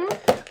events.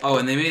 Oh,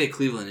 and they made a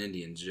Cleveland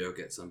Indians joke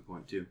at some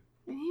point too.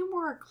 And he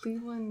wore a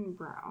Cleveland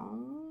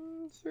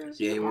Browns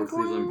jersey. Yeah, he wore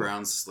Cleveland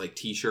Browns like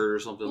T-shirt or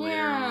something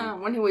later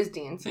on. When he was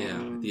dancing. Yeah,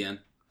 at the end.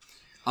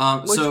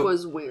 Which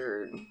was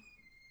weird.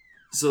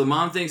 So the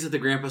mom thinks that the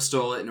grandpa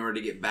stole it in order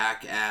to get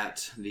back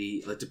at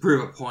to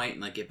prove a point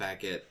and get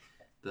back at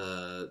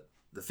the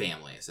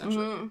family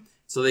essentially.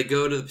 So they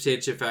go to the potato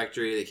chip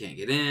factory. They can't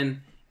get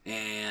in.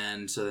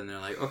 And so then they're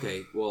like,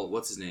 okay, well,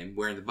 what's his name?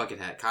 Wearing the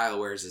bucket hat. Kyle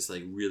wears this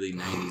really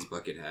 90s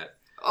bucket hat.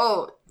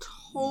 Oh,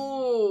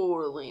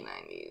 totally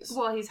 90s.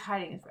 Well, he's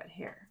hiding his red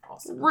hair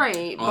also.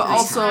 Right, Oh, but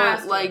this also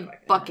has to like look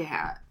like bucket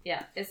hat.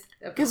 Yeah, it's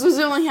Because it was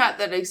the only hat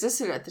that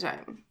existed at the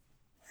time.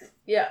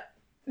 yeah.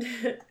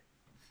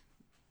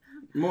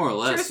 More or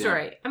less. True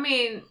story. I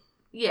mean,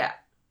 yeah.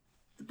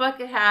 The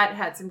bucket hat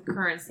had some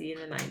currency in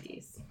the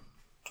 90s.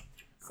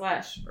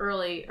 /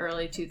 early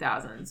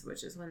 2000s,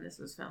 which is when this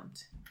was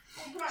filmed.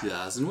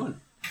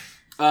 2001.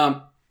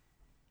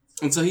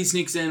 And so he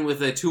sneaks in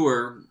with a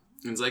tour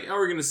and is like, oh,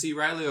 we're going to see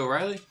Riley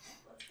O'Reilly?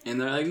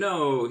 And they're like,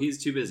 no,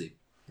 he's too busy.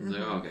 He's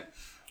like, oh, okay.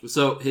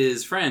 So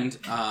his friend,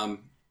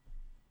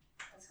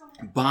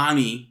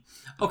 Bonnie.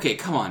 Okay,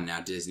 come on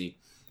now, Disney.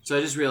 So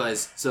I just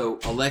realized,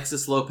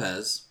 Alexis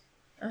Lopez,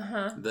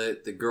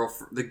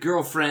 the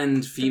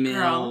girlfriend,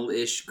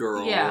 female-ish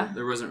girl. Yeah.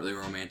 There wasn't really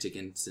romantic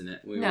in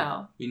it. We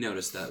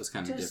noticed that. It was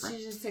kind of different.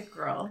 She's just a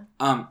girl.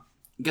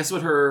 Guess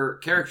what her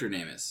character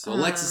name is? So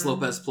Alexis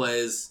Lopez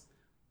plays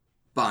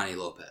Bonnie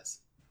Lopez.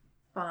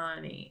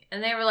 Bonnie.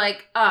 And they were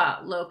like,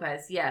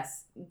 Lopez,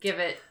 yes. Give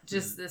it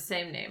just the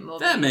same name.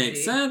 That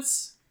makes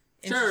sense.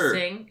 Sure.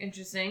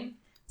 Interesting.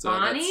 So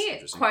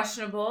Bonnie,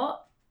 questionable.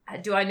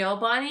 Do I know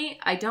Bonnie?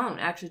 I don't,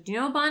 actually. Do you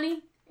know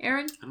Bonnie,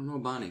 Aaron? I don't know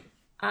Bonnie.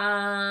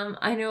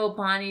 I know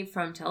Bonnie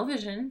from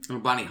television. I know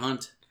Bonnie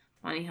Hunt.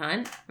 Bonnie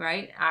Hunt,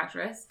 right?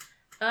 Actress.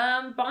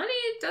 Bonnie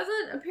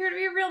doesn't appear to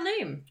be a real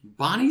name.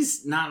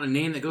 Bonnie's not a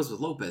name that goes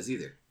with Lopez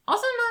either.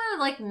 Also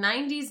not a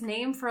 90s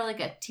name for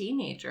a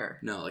teenager.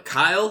 No,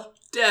 Kyle,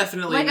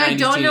 definitely a 90s I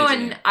don't know,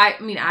 name.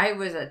 I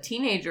was a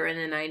teenager in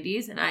the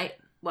 90s, and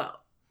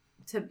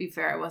to be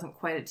fair, I wasn't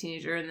quite a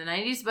teenager in the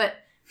 90s, but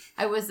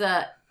I was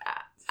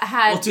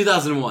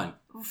 2001.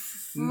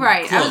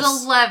 Right, Close. I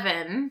was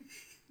 11.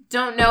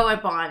 Don't know a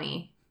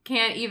Bonnie.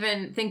 Can't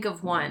even think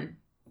of one.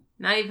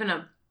 Not even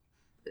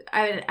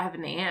I have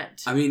an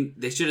aunt. I mean,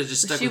 they should have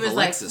just stuck with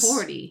Alexis. She was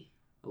 40.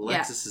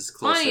 Alexis is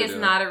closer Bonnie is to...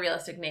 not a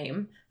realistic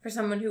name for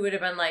someone who would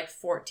have been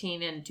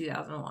 14 in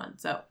 2001.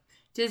 So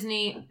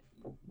Disney,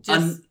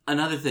 just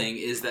another thing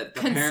is that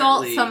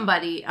consult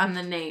somebody on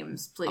the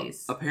names,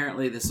 please.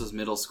 Apparently, this was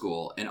middle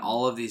school, and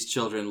all of these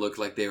children looked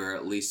like they were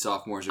at least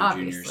sophomores or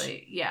Obviously,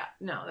 juniors. yeah.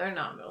 No, they're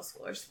not middle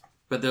schoolers.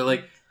 But they're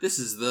like, this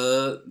is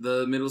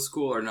the middle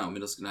school, or no,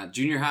 middle school, not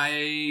junior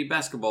high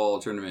basketball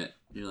tournament.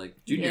 And you're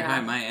like, junior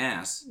high, my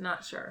ass.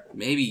 Not sure.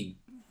 Maybe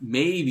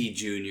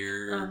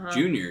junior.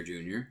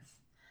 Junior.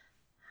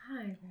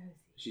 Hi, Rosie.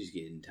 She's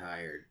getting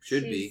tired. She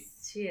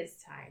is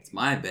tired. It's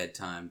my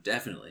bedtime.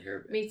 Definitely her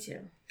bedtime. Me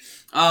too.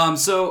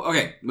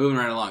 Okay, moving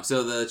right along.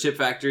 So the chip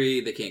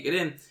factory, they can't get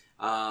in.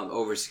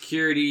 Over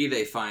security,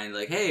 they find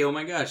hey, oh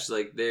my gosh,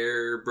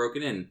 they're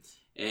broken in.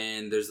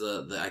 And there's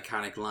the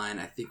iconic line,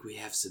 I think we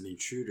have some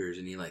intruders,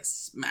 and he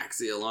smacks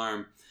the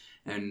alarm,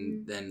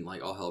 and then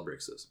all hell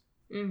breaks loose.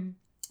 Mm-hmm.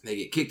 They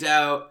get kicked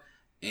out,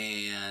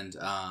 and they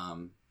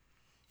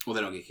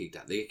don't get kicked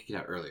out. They get kicked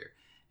out earlier.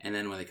 And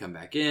then when they come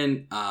back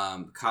in,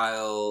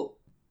 Kyle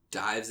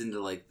dives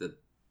into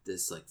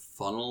this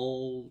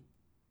funnel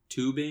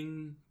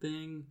tubing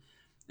thing,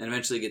 and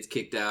eventually gets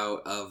kicked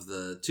out of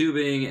the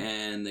tubing,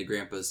 and the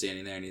grandpa's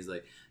standing there, and he's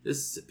like,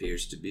 this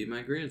appears to be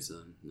my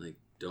grandson.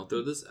 Don't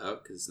throw this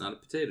out because it's not a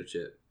potato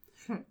chip.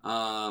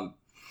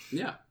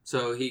 Yeah.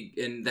 So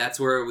and that's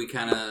where we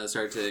kind of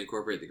start to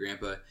incorporate the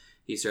grandpa.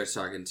 He starts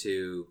talking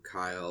to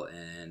Kyle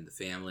and the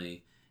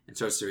family and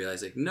starts to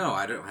realize no,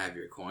 I don't have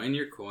your coin.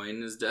 Your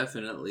coin is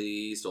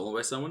definitely stolen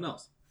by someone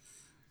else.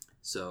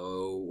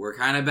 So we're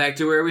kind of back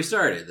to where we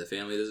started. The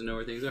family doesn't know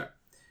where things are.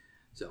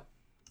 So,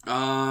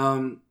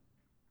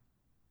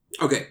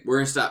 okay, we're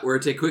gonna stop. We're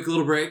gonna take a quick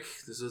little break.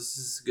 This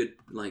is a good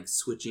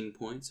switching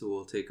point. So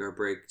we'll take our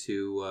break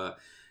to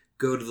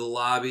go to the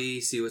lobby,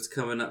 see what's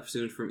coming up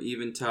soon from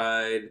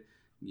Eventide,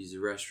 use the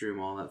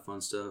restroom, all that fun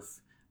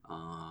stuff.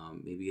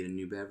 Maybe get a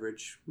new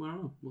beverage. I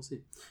don't know. We'll see.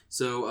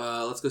 So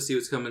let's go see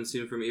what's coming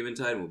soon from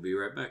Eventide, and we'll be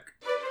right back.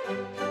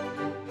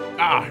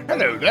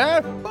 Hello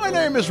there. My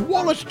name is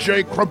Wallace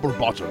J.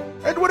 Crumplebottom,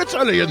 and when it's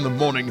early in the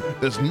morning,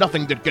 there's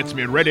nothing that gets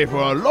me ready for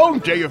a long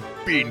day of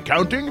bean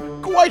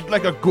counting quite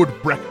like a good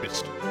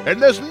breakfast.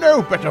 And there's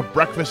no better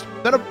breakfast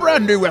than a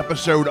brand new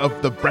episode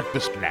of The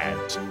Breakfast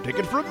Lads. Take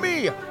it from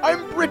me,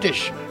 I'm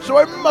British, so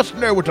I must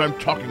know what I'm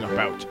talking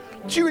about.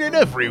 Tune in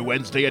every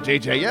Wednesday at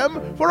 8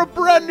 a.m. for a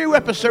brand new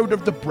episode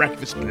of The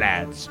Breakfast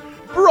Lads.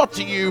 Brought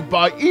to you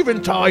by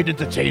Eventide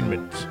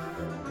Entertainment.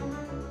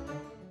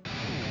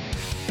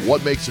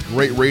 What makes a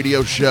great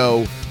radio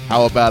show?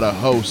 How about a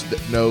host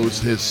that knows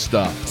his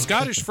stuff?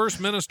 Scottish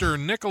First Minister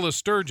Nicola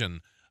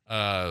Sturgeon.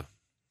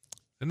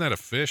 Isn't that a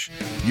fish?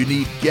 You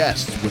need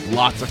guests with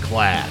lots of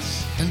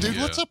class. And dude,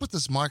 what's up with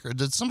this mic?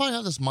 Did somebody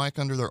have this mic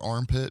under their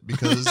armpit?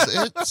 Because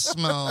it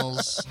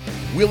smells...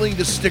 Willing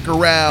to stick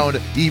around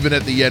even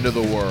at the end of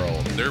the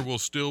world. There will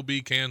still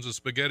be Kansas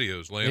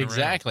SpaghettiOs laying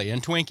Exactly,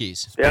 and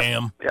Twinkies.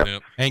 Yep.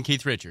 around. And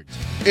Keith Richards.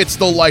 It's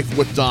The Life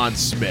with Don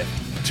Smith.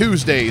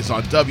 Tuesdays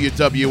on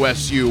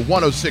WWSU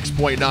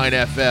 106.9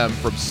 FM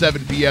from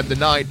 7 p.m. to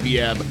 9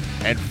 p.m.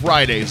 and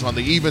Fridays on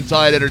the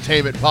Eventide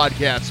Entertainment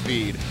podcast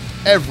feed.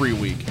 Every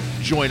week,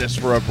 join us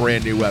for a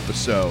brand new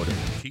episode.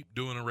 Keep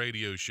doing a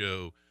radio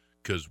show,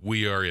 because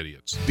we are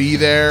idiots. Be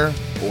there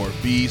or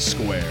be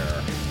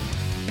square.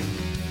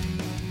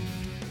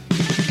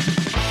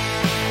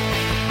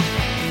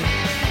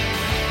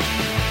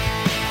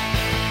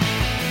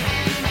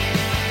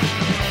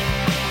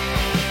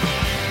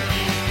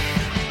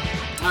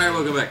 All right,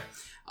 welcome back.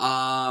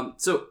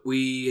 So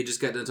we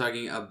just got done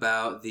talking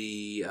about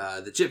the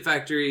chip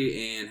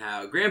factory and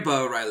how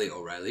Grandpa Riley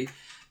O'Reilly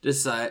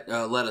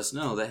let us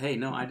know that, hey,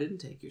 no, I didn't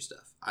take your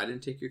stuff. I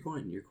didn't take your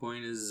coin. Your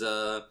coin is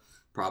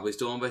probably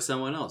stolen by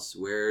someone else.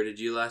 Where did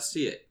you last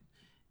see it?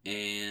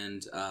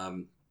 And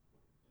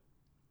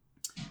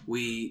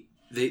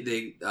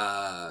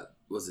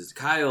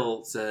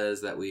Kyle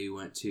says that we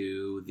went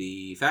to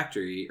the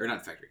factory, or not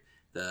the factory,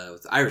 the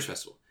Irish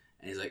Festival.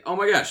 And he's like, oh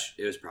my gosh,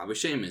 it was probably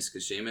Seamus,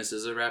 because Seamus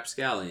is a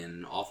rapscallion,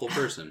 an awful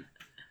person.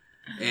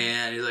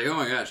 And he's like, oh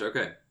my gosh,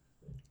 okay.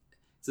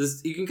 So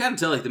you can kind of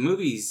tell, the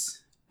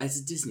movie's, it's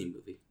a Disney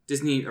movie.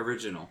 Disney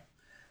original.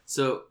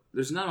 So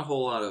there's not a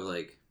whole lot of,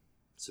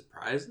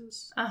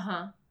 surprises.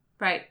 Uh-huh.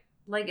 Right.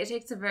 It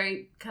takes a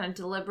very kind of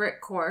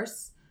deliberate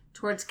course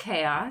towards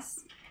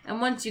chaos.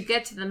 And once you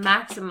get to the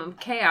maximum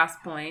chaos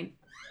point,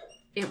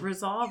 it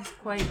resolves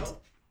quite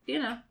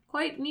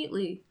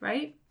neatly,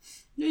 right?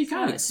 Yeah, you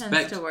kind of expect.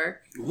 Tends to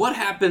work. What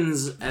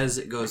happens as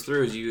it goes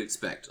through is you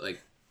expect.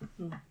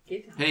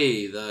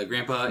 Hey, the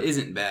grandpa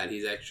isn't bad.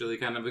 He's actually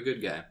kind of a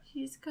good guy.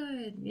 He's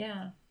good,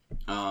 yeah.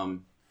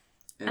 And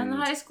the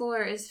high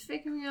schooler is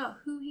figuring out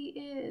who he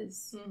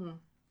is. Mm-hmm.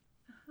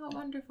 How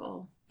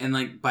wonderful.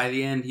 And, by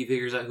the end, he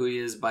figures out who he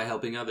is by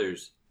helping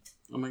others.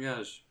 Oh, my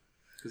gosh.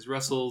 Because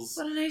Russell's...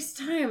 What a nice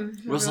time.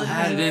 Russell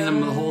had it in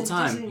him the whole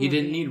time. He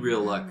didn't need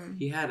real luck.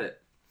 He had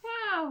it.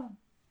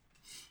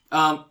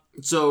 Wow.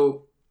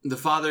 So... The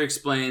father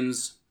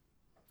explains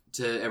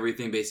to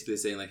everything, basically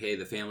saying, hey,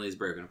 the family is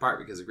breaking apart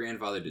because the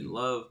grandfather didn't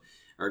love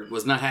or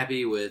was not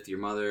happy with your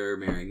mother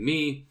marrying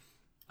me.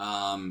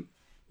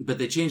 But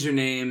they changed their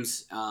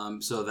names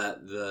so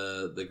that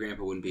the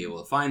grandpa wouldn't be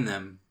able to find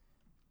them.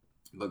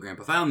 But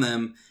Grandpa found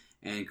them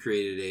and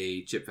created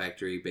a chip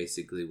factory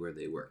basically where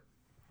they were.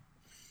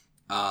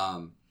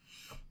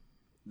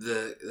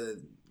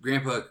 The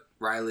Grandpa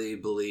Riley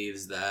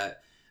believes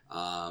that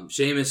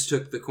Seamus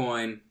took the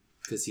coin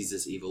because he's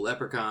this evil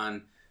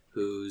leprechaun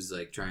who's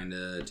trying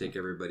to take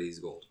everybody's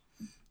gold.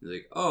 He's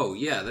like, oh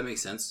yeah, that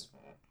makes sense.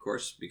 Of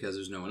course, because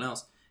there's no one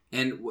else.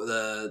 And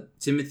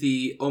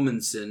Timothy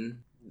Omenson,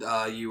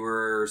 you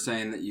were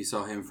saying that you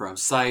saw him from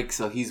Psych,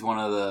 so he's one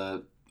of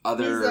the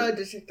other... He's a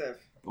detective.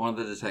 One of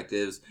the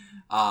detectives.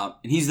 And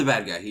he's the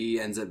bad guy.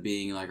 He ends up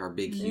being our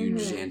big,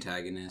 huge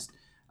antagonist.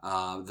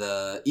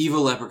 The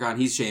evil leprechaun,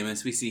 he's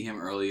Seamus. We see him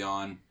early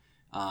on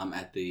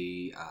at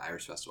the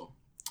Irish Festival.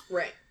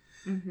 Right.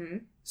 Mm-hmm.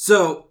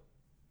 So,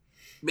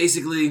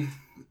 basically,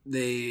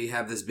 they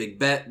have this big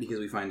bet because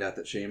we find out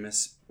that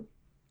Seamus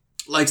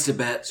likes to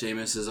bet.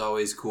 Seamus is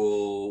always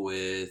cool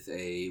with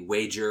a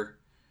wager,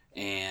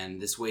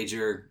 and this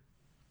wager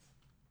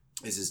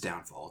is his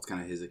downfall. It's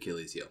kind of his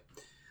Achilles heel.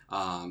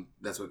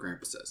 That's what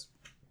Grandpa says.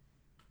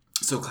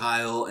 So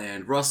Kyle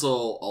and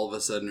Russell all of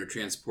a sudden are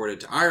transported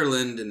to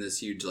Ireland in this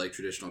huge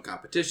traditional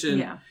competition.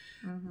 Yeah.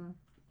 Mm-hmm.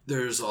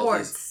 There's all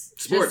sports.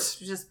 these sports.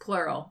 Just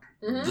plural.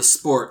 Mm-hmm. The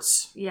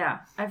sports.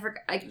 Yeah. I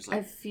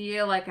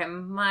feel like I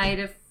might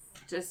have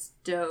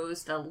just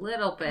dozed a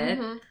little bit,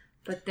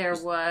 but there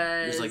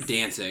was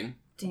dancing.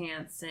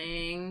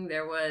 Dancing.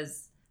 There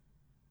was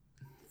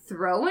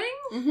throwing?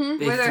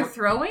 Mm-hmm. Where they're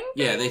throwing?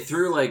 Yeah, they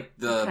threw like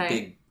the Okay.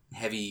 big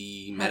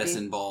heavy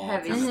medicine ball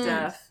Heavy kind of thing.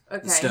 stuff.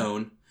 Okay.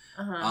 Stone.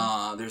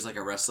 Uh-huh. There's like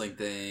a wrestling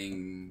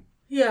thing.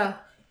 Yeah.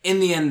 In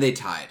the end, they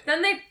tied.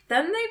 Then they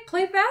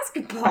play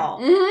basketball.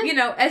 Mhm. You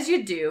know, as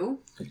you do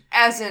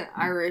As in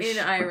Irish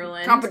in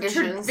Ireland.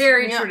 competitions.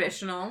 Very Yeah.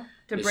 traditional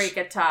to Yes. break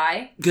a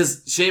tie.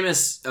 Because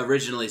Sheamus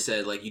originally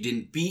said, like, you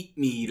didn't beat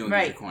me, you don't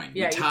Right. get a coin.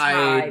 Yeah, you you tied.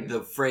 tied.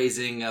 The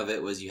phrasing of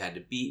it was you had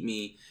to beat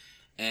me.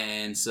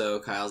 And so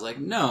Kyle's like,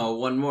 no,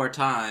 one more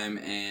time.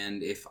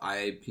 And if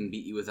I can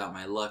beat you without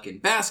my luck in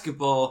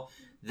basketball,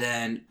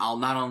 then I'll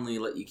not only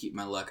let you keep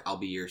my luck, I'll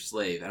be your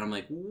slave. And I'm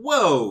like,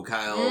 whoa,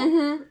 Kyle.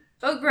 Mm-hmm.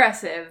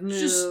 Aggressive move.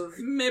 Just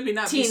maybe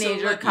not be so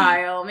Teenager lucky.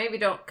 Kyle. Maybe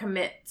don't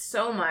commit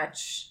so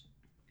much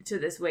to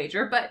this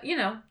wager. But, you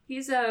know,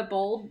 he's a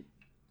bold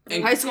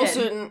And- High school kid.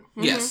 student.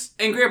 Mhm. Yes.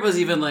 And Grandpa's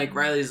even like,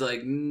 Riley's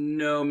like,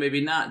 no, maybe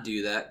not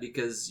do that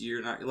because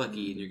you're not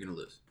lucky and you're going to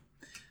lose.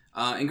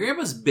 And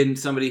Grandpa's been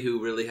somebody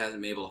who really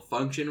hasn't been able to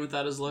function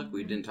without his luck.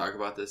 We didn't talk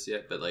about this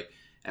yet, but like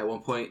at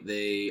one point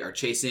they are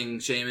chasing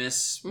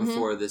Sheamus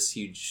before this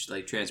huge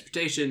like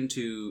transportation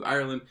to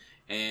Ireland,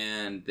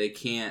 and they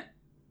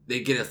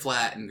get a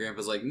flat, and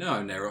Grandpa's like, no,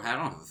 I don't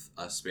have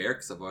a spare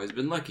because I've always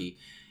been lucky.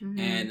 Mhm.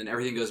 And then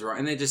everything goes wrong,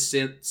 and they just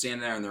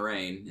stand there in the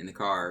rain in the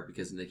car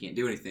because they can't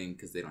do anything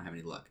because they don't have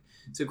any luck.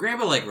 So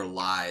Grandpa like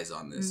relies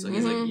on this. So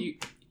he's like, you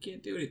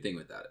can't do anything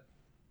without it.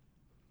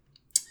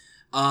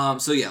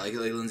 So yeah, like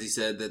Lindsay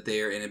said, that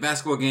they are in a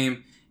basketball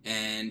game,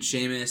 and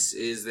Sheamus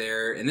is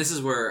there, and this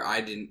is where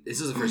this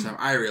is the first time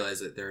I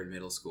realized that they're in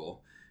middle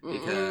school,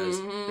 because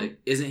like,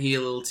 isn't he a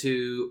little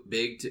too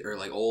big or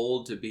like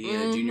old to be in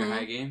a junior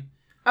high game?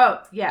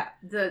 Oh, yeah.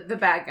 The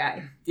bad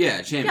guy.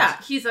 Yeah, Sheamus.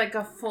 Yeah, he's like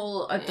a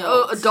full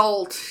adult.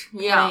 Adult.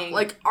 Yeah, playing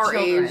like our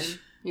children. age.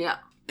 Yeah.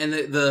 And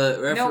the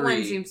referee. No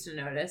one seems to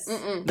notice.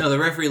 Mm-mm. No, the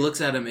referee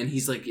looks at him and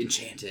he's like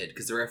enchanted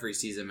because the referee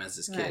sees him as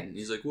this kid, Right. and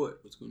he's like,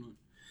 "What's going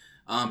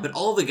on?" But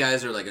all the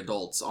guys are like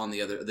adults on the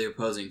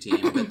opposing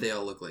team, but they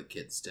all look like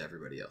kids to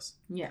everybody else.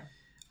 Yeah.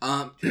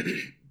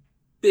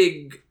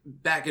 Big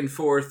back and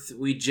forth.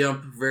 We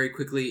jump very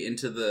quickly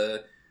into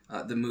the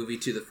movie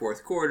to the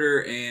fourth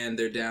quarter, and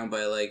they're down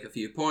by like a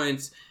few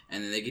points,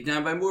 and then they get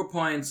down by more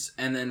points,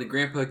 and then the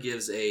grandpa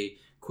gives a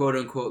quote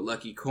unquote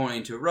lucky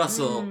coin to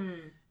Russell,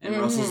 and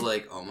Russell's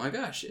like, "Oh my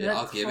gosh, The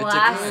I'll give it to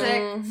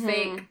classic Kyle."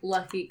 fake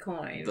lucky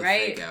coin, The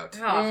right? fake out.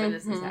 How often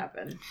does this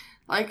happen?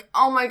 Like,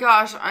 oh my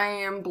gosh, I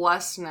am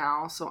blessed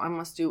now, so I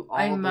must do all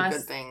I the must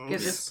good things.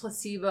 give this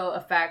placebo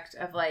effect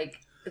of like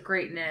the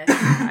greatness.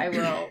 I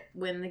will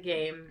win the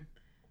game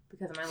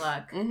because of my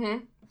luck.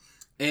 Mm-hmm.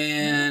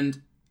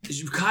 And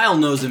Kyle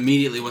knows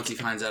immediately once he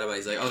finds out about it.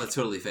 He's like, "Oh, that's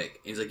totally fake."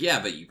 And he's like, "Yeah,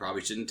 but you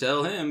probably shouldn't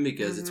tell him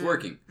because it's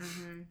working."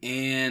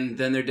 And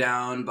then they're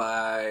down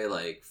by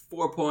like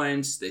 4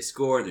 points. They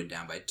score. They're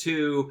down by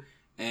 2.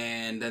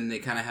 And then they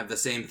kind of have the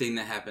same thing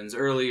that happens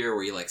earlier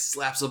where he like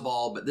slaps a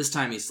ball, but this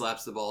time he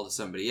slaps the ball to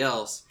somebody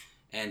else,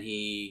 and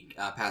he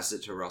passes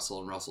it to Russell,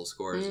 and Russell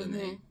scores, and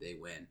they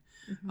win.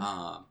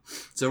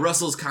 So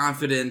Russell's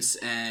confidence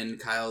and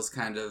Kyle's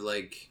kind of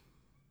like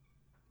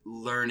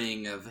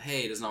learning of,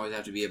 hey, it doesn't always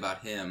have to be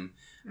about him,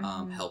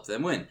 help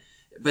them win.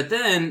 But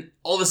then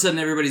all of a sudden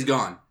everybody's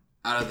gone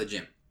out of the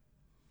gym.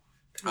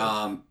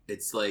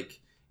 It's like,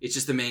 it's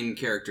just the main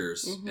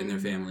characters and their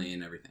family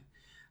and everything.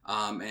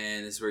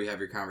 And this is where you have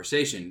your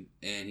conversation,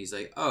 and he's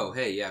like, "Oh,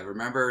 hey, yeah,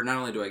 remember, not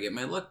only do I get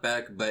my luck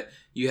back, but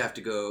you have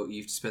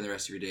to spend the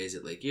rest of your days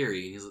at Lake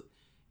Erie." And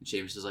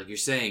James is like, "You're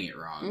saying it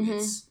wrong.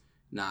 It's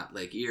not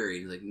Lake Erie."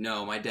 And he's like,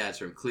 "No, my dad's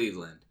from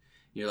Cleveland."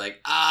 And you're like,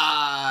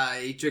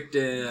 he tricked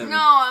him. No,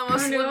 I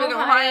must live in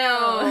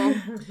Ohio.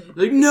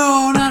 Like,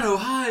 no, not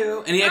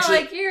Ohio. And he Not actually,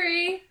 like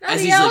Erie. Not as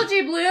the he's, like,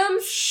 algae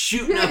blooms.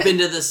 shooting up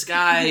into the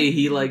sky,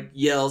 he like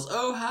yells,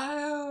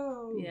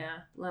 "Ohio!" Yeah,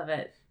 love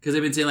it. Because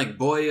they've been saying like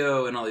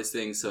Boyo and all these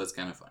things, so it's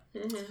kind of fun.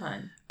 It's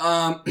fun.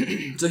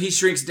 So he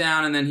shrinks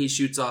down and then he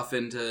shoots off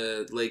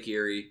into Lake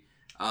Erie.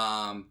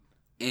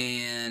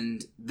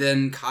 And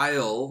then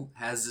Kyle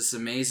has this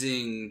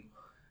amazing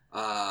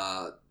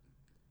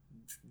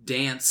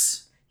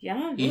dance.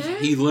 Yeah.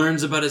 He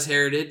learns about his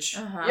heritage.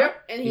 Uh-huh.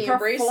 Yep, and he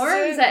embraces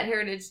performs it. at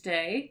Heritage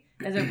Day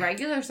as a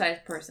regular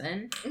sized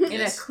person in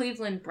Yes. a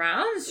Cleveland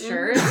Browns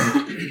shirt,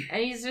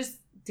 and he's just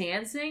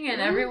dancing,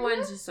 and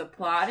everyone's just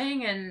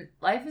applauding, and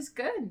life is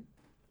good.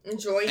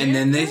 Enjoy And it.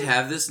 then they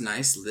have this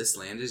nice "This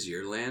Land Is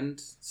Your Land"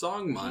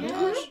 song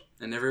montage.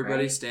 And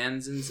everybody Right.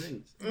 stands and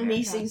sings. And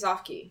he sings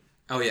off key.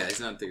 Oh yeah,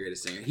 he's not the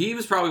greatest singer. He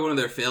was probably one of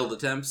their failed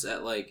attempts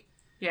at like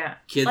Yeah.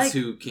 kids Like,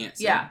 who can't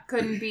sing. Yeah,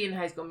 couldn't be in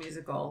High School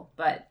Musical,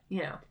 but,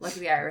 you know,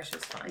 Lucky the Irish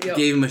was fine. Yep.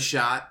 Gave him a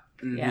shot,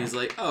 and Yeah. he's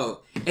like,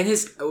 "Oh." And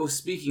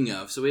speaking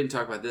of, so we didn't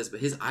talk about this, but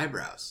his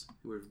eyebrows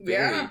were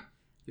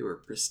they were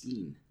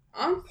pristine.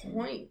 On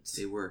point.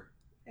 They were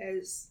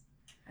As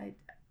I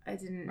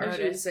didn't I was going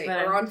to notice, say.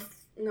 but Or on...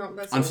 No,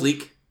 that's on old.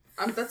 fleek.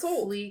 That's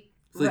old.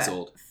 Fleek's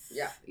old.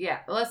 Yeah. Yeah,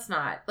 let's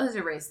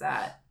erase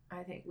that.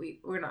 I think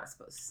we're not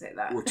supposed to say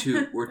that. We're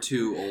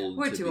too old.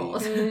 We're to too be,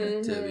 old.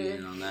 to be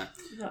in on that.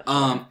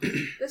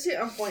 That's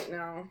it on point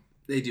now.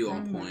 They do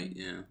on point,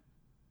 yeah.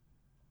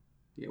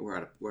 Yeah, we're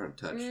out of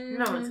touch.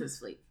 No one's his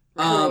fleet.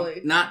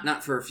 Really?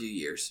 Not for a few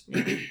years.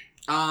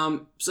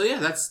 So yeah,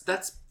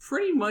 that's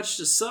pretty much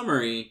the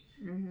summary.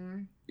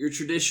 Mm-hmm. Your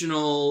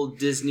traditional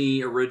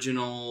Disney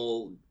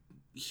original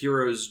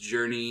hero's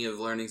journey of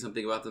learning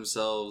something about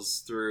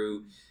themselves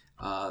through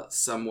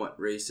somewhat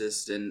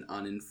racist and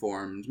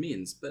uninformed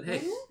means. But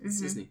hey, it's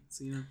Mhm. Disney,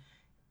 so you know.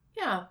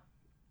 Yeah.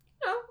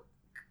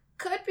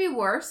 Could be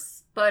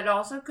worse, but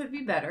also could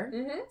be better.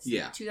 Mm-hmm. It's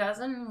Yeah.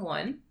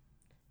 2001.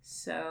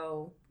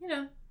 So,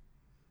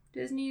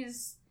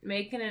 Disney's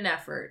making an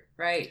effort,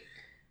 right?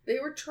 They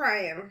were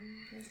trying.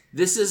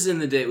 This is in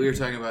the day we were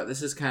talking about.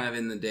 This is kind of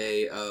in the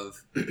day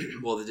of,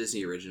 well, the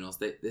Disney originals.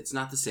 It's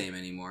not the same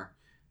anymore.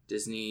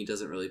 Disney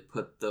doesn't really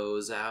put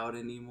those out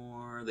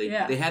anymore. They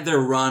had their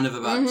run of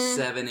about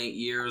 7-8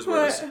 years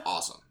where it was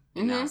awesome.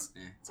 And now it's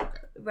okay.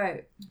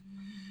 Right.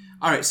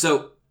 All right,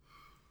 so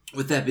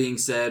with that being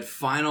said,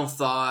 final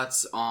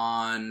thoughts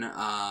on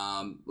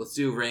let's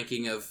do a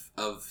ranking of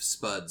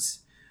Spuds.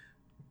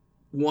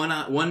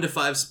 1 to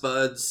 5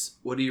 Spuds.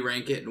 What do you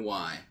rank it and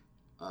why?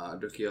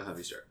 Doki, I'll have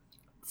you start.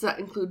 Does that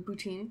include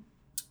Poutine?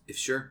 If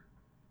sure.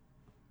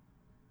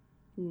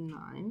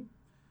 9.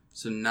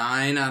 So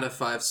 9 out of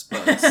 5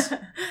 Spuds.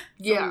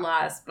 Yeah. A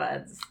lot of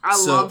Spuds. I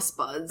So- love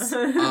Spuds.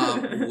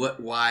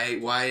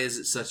 Why is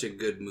it such a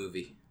good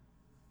movie?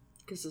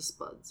 Because of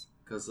Spuds.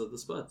 Because of the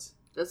Spuds.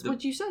 That's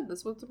what you said.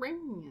 That's what the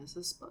ranking is.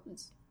 The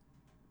Spuds.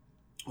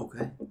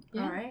 Okay.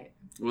 Yeah. All right.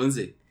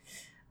 Lindsay.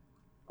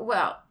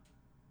 Well,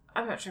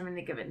 I'm not sure I'm going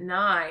to give it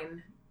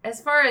 9.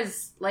 As far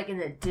as, in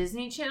the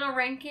Disney Channel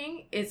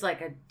ranking, it's,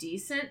 a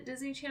decent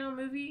Disney Channel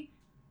movie.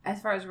 As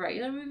far as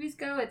regular movies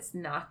go, it's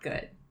not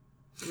good.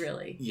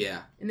 Really.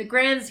 Yeah. In the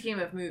grand scheme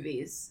of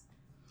movies,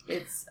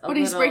 it's a But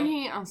he's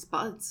ranking it on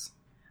Spuds.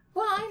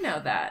 Well, I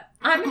know that.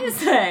 I'm going to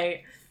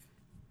say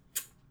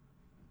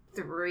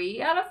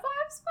 3 out of 5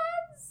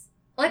 Spuds.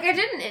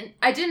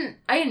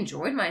 I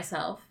enjoyed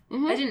myself.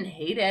 Mhm. I didn't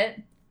hate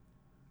it.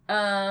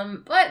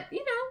 But,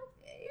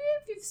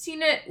 if you've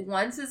seen it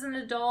once as an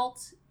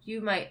adult,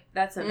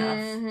 that's enough.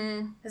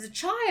 Mm-hmm. As a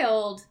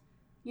child,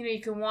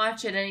 you can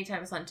watch it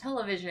anytime it's on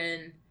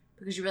television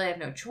because you really have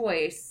no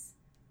choice.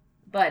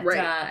 But Right.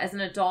 As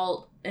an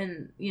adult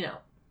and,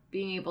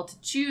 being able to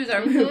choose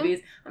our Mhm.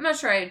 movies, I'm not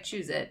sure I'd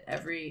choose it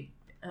every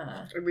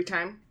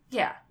time?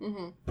 yeah,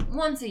 Mm-hmm.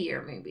 once a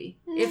year maybe,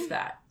 if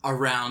that.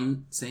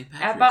 Around St.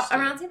 Patrick's Day.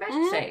 Around St.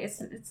 Patrick's Mhm. Day.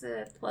 It's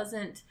a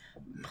pleasant,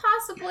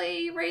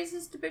 possibly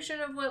racist depiction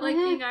of what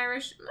being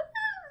Irish.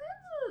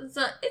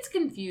 It's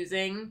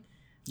confusing.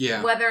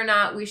 Yeah. Whether or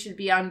not we should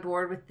be on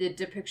board with the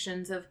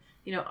depictions of,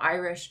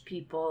 Irish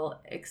people,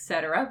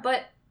 etc.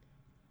 But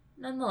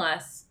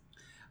nonetheless.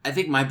 I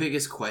think my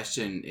biggest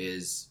question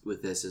is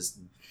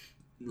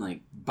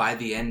by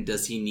the end,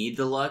 does he need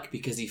the luck?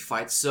 Because he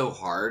fights so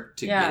hard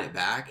to get it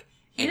back,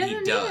 and he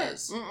doesn't need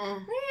does.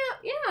 Mm-mm.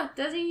 Yeah,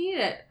 does he need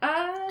it?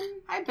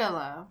 Hi,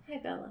 Bella. Hi,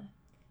 Bella.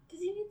 Does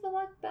he need the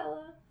luck,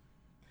 Bella?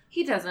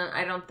 He doesn't,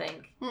 I don't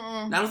think.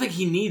 Mm-mm. I don't think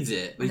he needs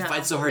it, but he No,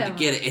 fights so hard he to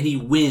get it, and he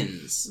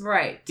wins.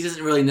 Right. He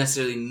doesn't really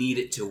necessarily need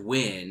it to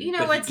win.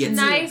 but What's he gets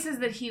nice is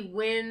that he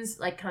wins,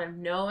 kind of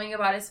knowing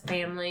about his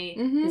family.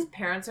 Mhm. His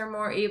parents are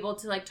more able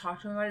to,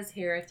 talk to him about his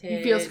heritage.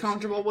 He feels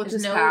comfortable with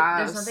There's his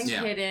past. There's nothing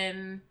Yeah.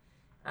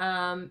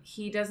 hidden.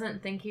 He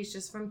doesn't think he's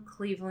just from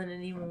Cleveland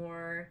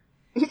anymore.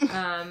 So,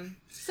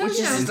 Which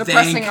you know, is And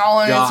depressing thank all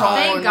on its God.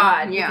 own. thank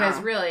God, Yeah.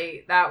 because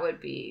really, that would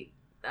be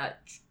a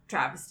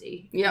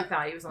travesty. Yep. He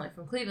thought he was only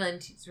from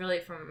Cleveland. He's really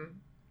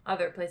from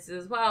other places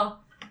as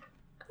well.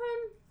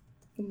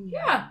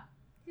 Yeah,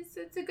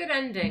 it's a good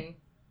ending.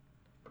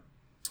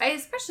 I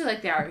especially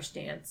like the Irish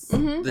dance.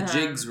 Mhm. The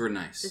jigs were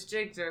nice. The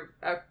jigs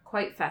are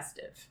quite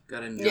festive.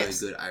 Gotta enjoy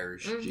Yes. a good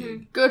Irish Mhm.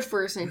 jig. Good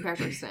for St.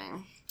 Patrick's Day.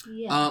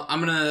 Yeah.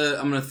 I'm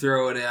gonna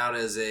throw it out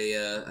as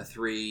a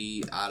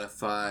 3 out of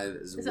 5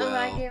 as Is well. that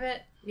what I gave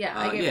it? Yeah,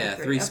 I gave it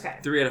a 3. Okay.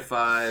 3 out of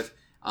 5.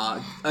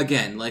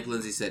 Again, like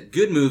Lindsay said,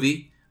 good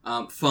movie,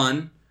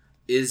 fun.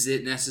 Is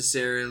it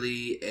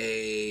necessarily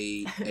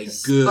a good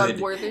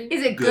Spud-worthy.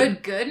 Is it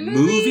Good good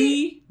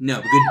movie?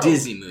 No, good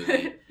Disney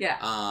movie.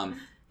 Yeah.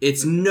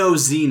 It's no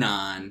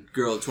Xenon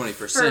Girl of the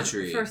 21st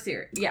Century. For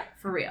serious. Yeah,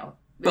 for real.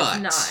 But-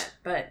 it's not,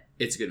 but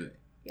It's a good movie.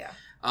 yeah.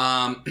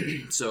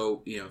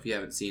 So if you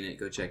haven't seen it,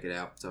 go check it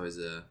out. It's always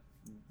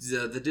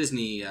the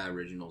Disney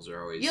originals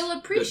are always You'll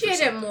good for appreciate it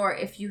something. more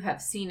if you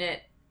have seen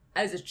it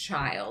as a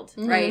child,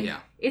 Mhm. right?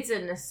 Yeah. It's a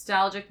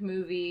nostalgic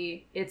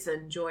movie. It's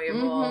enjoyable.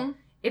 Mhm.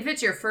 If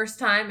it's your first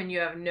time and you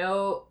have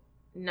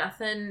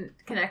nothing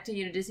connecting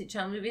you to Disney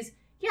Channel movies,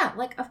 yeah,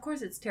 of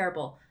course it's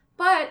terrible.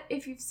 But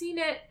if you've seen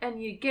it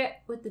and you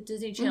get what the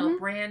Disney Channel Mhm.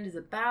 brand is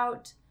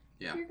about,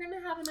 Yeah. you're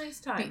gonna have a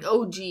nice time. The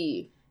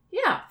OG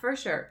Yeah, for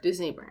sure.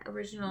 Disney brand.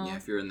 Original Yeah,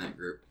 if you're in that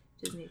group.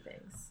 Disney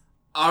things.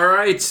 All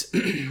right.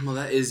 Well,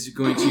 that is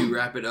going to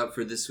wrap it up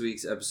for this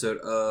week's episode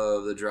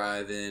of The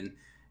Drive-In.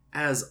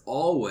 As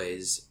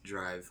always,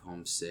 drive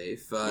home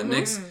safe.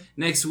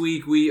 Next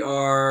week, we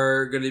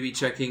are going to be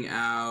checking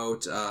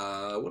out...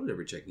 what are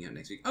we checking out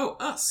next week? Oh,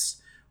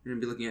 Us. We're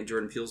going to be looking at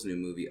Jordan Peele's new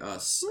movie,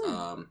 Us.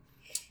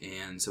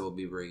 And so we'll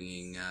be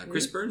bringing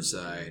Chris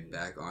Burnside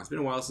back on. It's been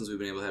a while since we've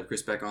been able to have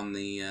Chris back on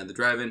the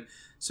drive-in,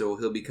 so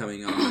he'll be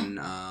coming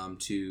on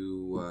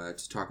to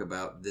talk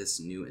about this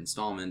new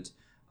installment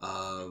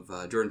of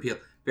Jordan Peele.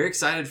 Very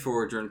excited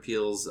for Jordan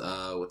Peele's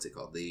what's it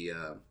called? The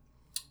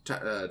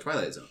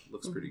Twilight Zone.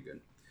 Looks pretty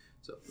good.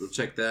 So we'll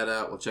check that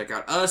out. We'll check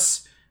out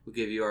us. We'll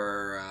give you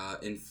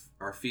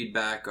our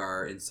feedback,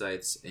 our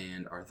insights,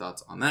 and our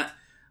thoughts on that.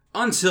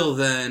 Until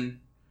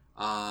then,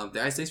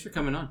 guys, thanks for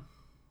coming on.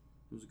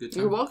 It was a good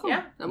time. You're welcome.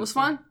 Yeah, that was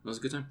fun. It was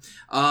a good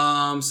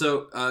time.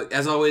 So,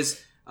 as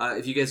always,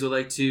 if you guys would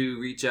like to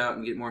reach out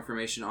and get more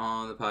information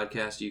on the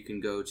podcast, you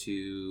can go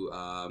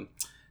to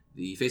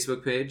the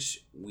Facebook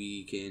page.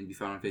 We can be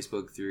found on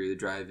Facebook through the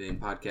Drive-In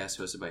Podcast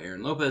hosted by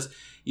Aaron Lopez.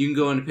 You can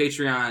go on to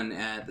Patreon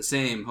at the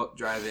same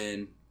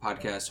Drive-In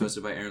Podcast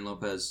hosted by Aaron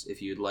Lopez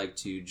if you'd like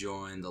to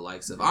join the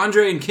likes of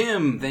Andre and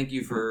Kim. Thank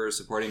you for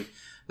supporting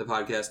the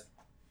podcast.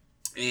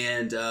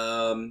 And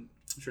I'm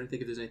trying to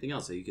think if there's anything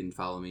else. So you can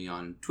follow me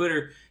on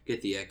Twitter,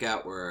 Get the Eck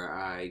Out, where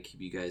I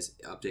keep you guys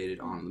updated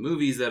on the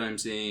movies that I'm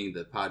seeing,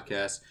 the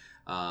podcast,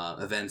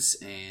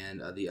 events,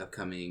 and the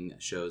upcoming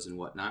shows and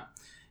whatnot.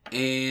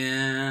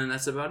 And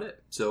that's about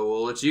it. So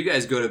we'll let you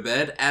guys go to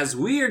bed, as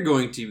we are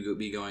going to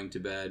be going to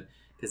bed,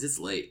 because it's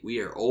late.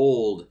 We are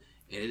old,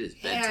 and it is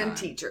bedtime. And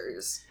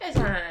teachers.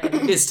 Bedtime.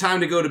 It's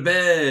time to go to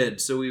bed.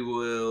 So we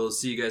will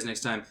see you guys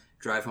next time.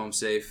 Drive home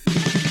safe.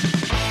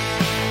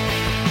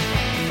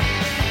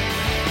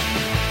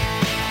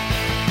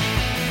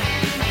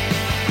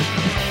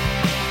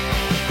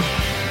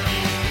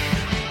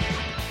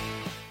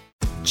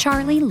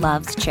 Charlie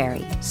loves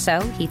cherry, so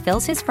he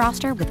fills his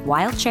Froster with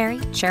wild cherry,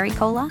 cherry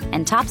cola,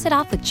 and tops it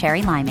off with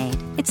cherry limeade.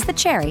 It's the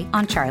cherry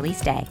on Charlie's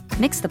day.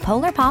 Mix the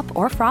Polar Pop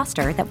or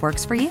Froster that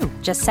works for you.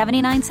 Just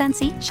 79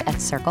 cents each at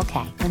Circle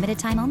K. Limited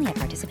time only at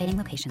participating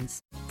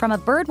locations. From a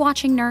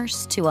bird-watching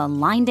nurse to a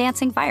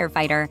line-dancing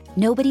firefighter,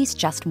 nobody's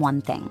just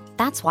one thing.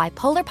 That's why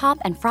Polar Pop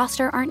and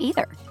Froster aren't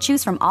either.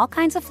 Choose from all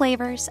kinds of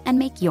flavors and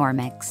make your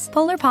mix.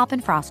 Polar Pop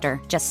and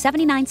Froster, just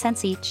 79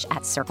 cents each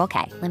at Circle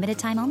K. Limited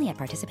time only at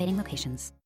participating locations.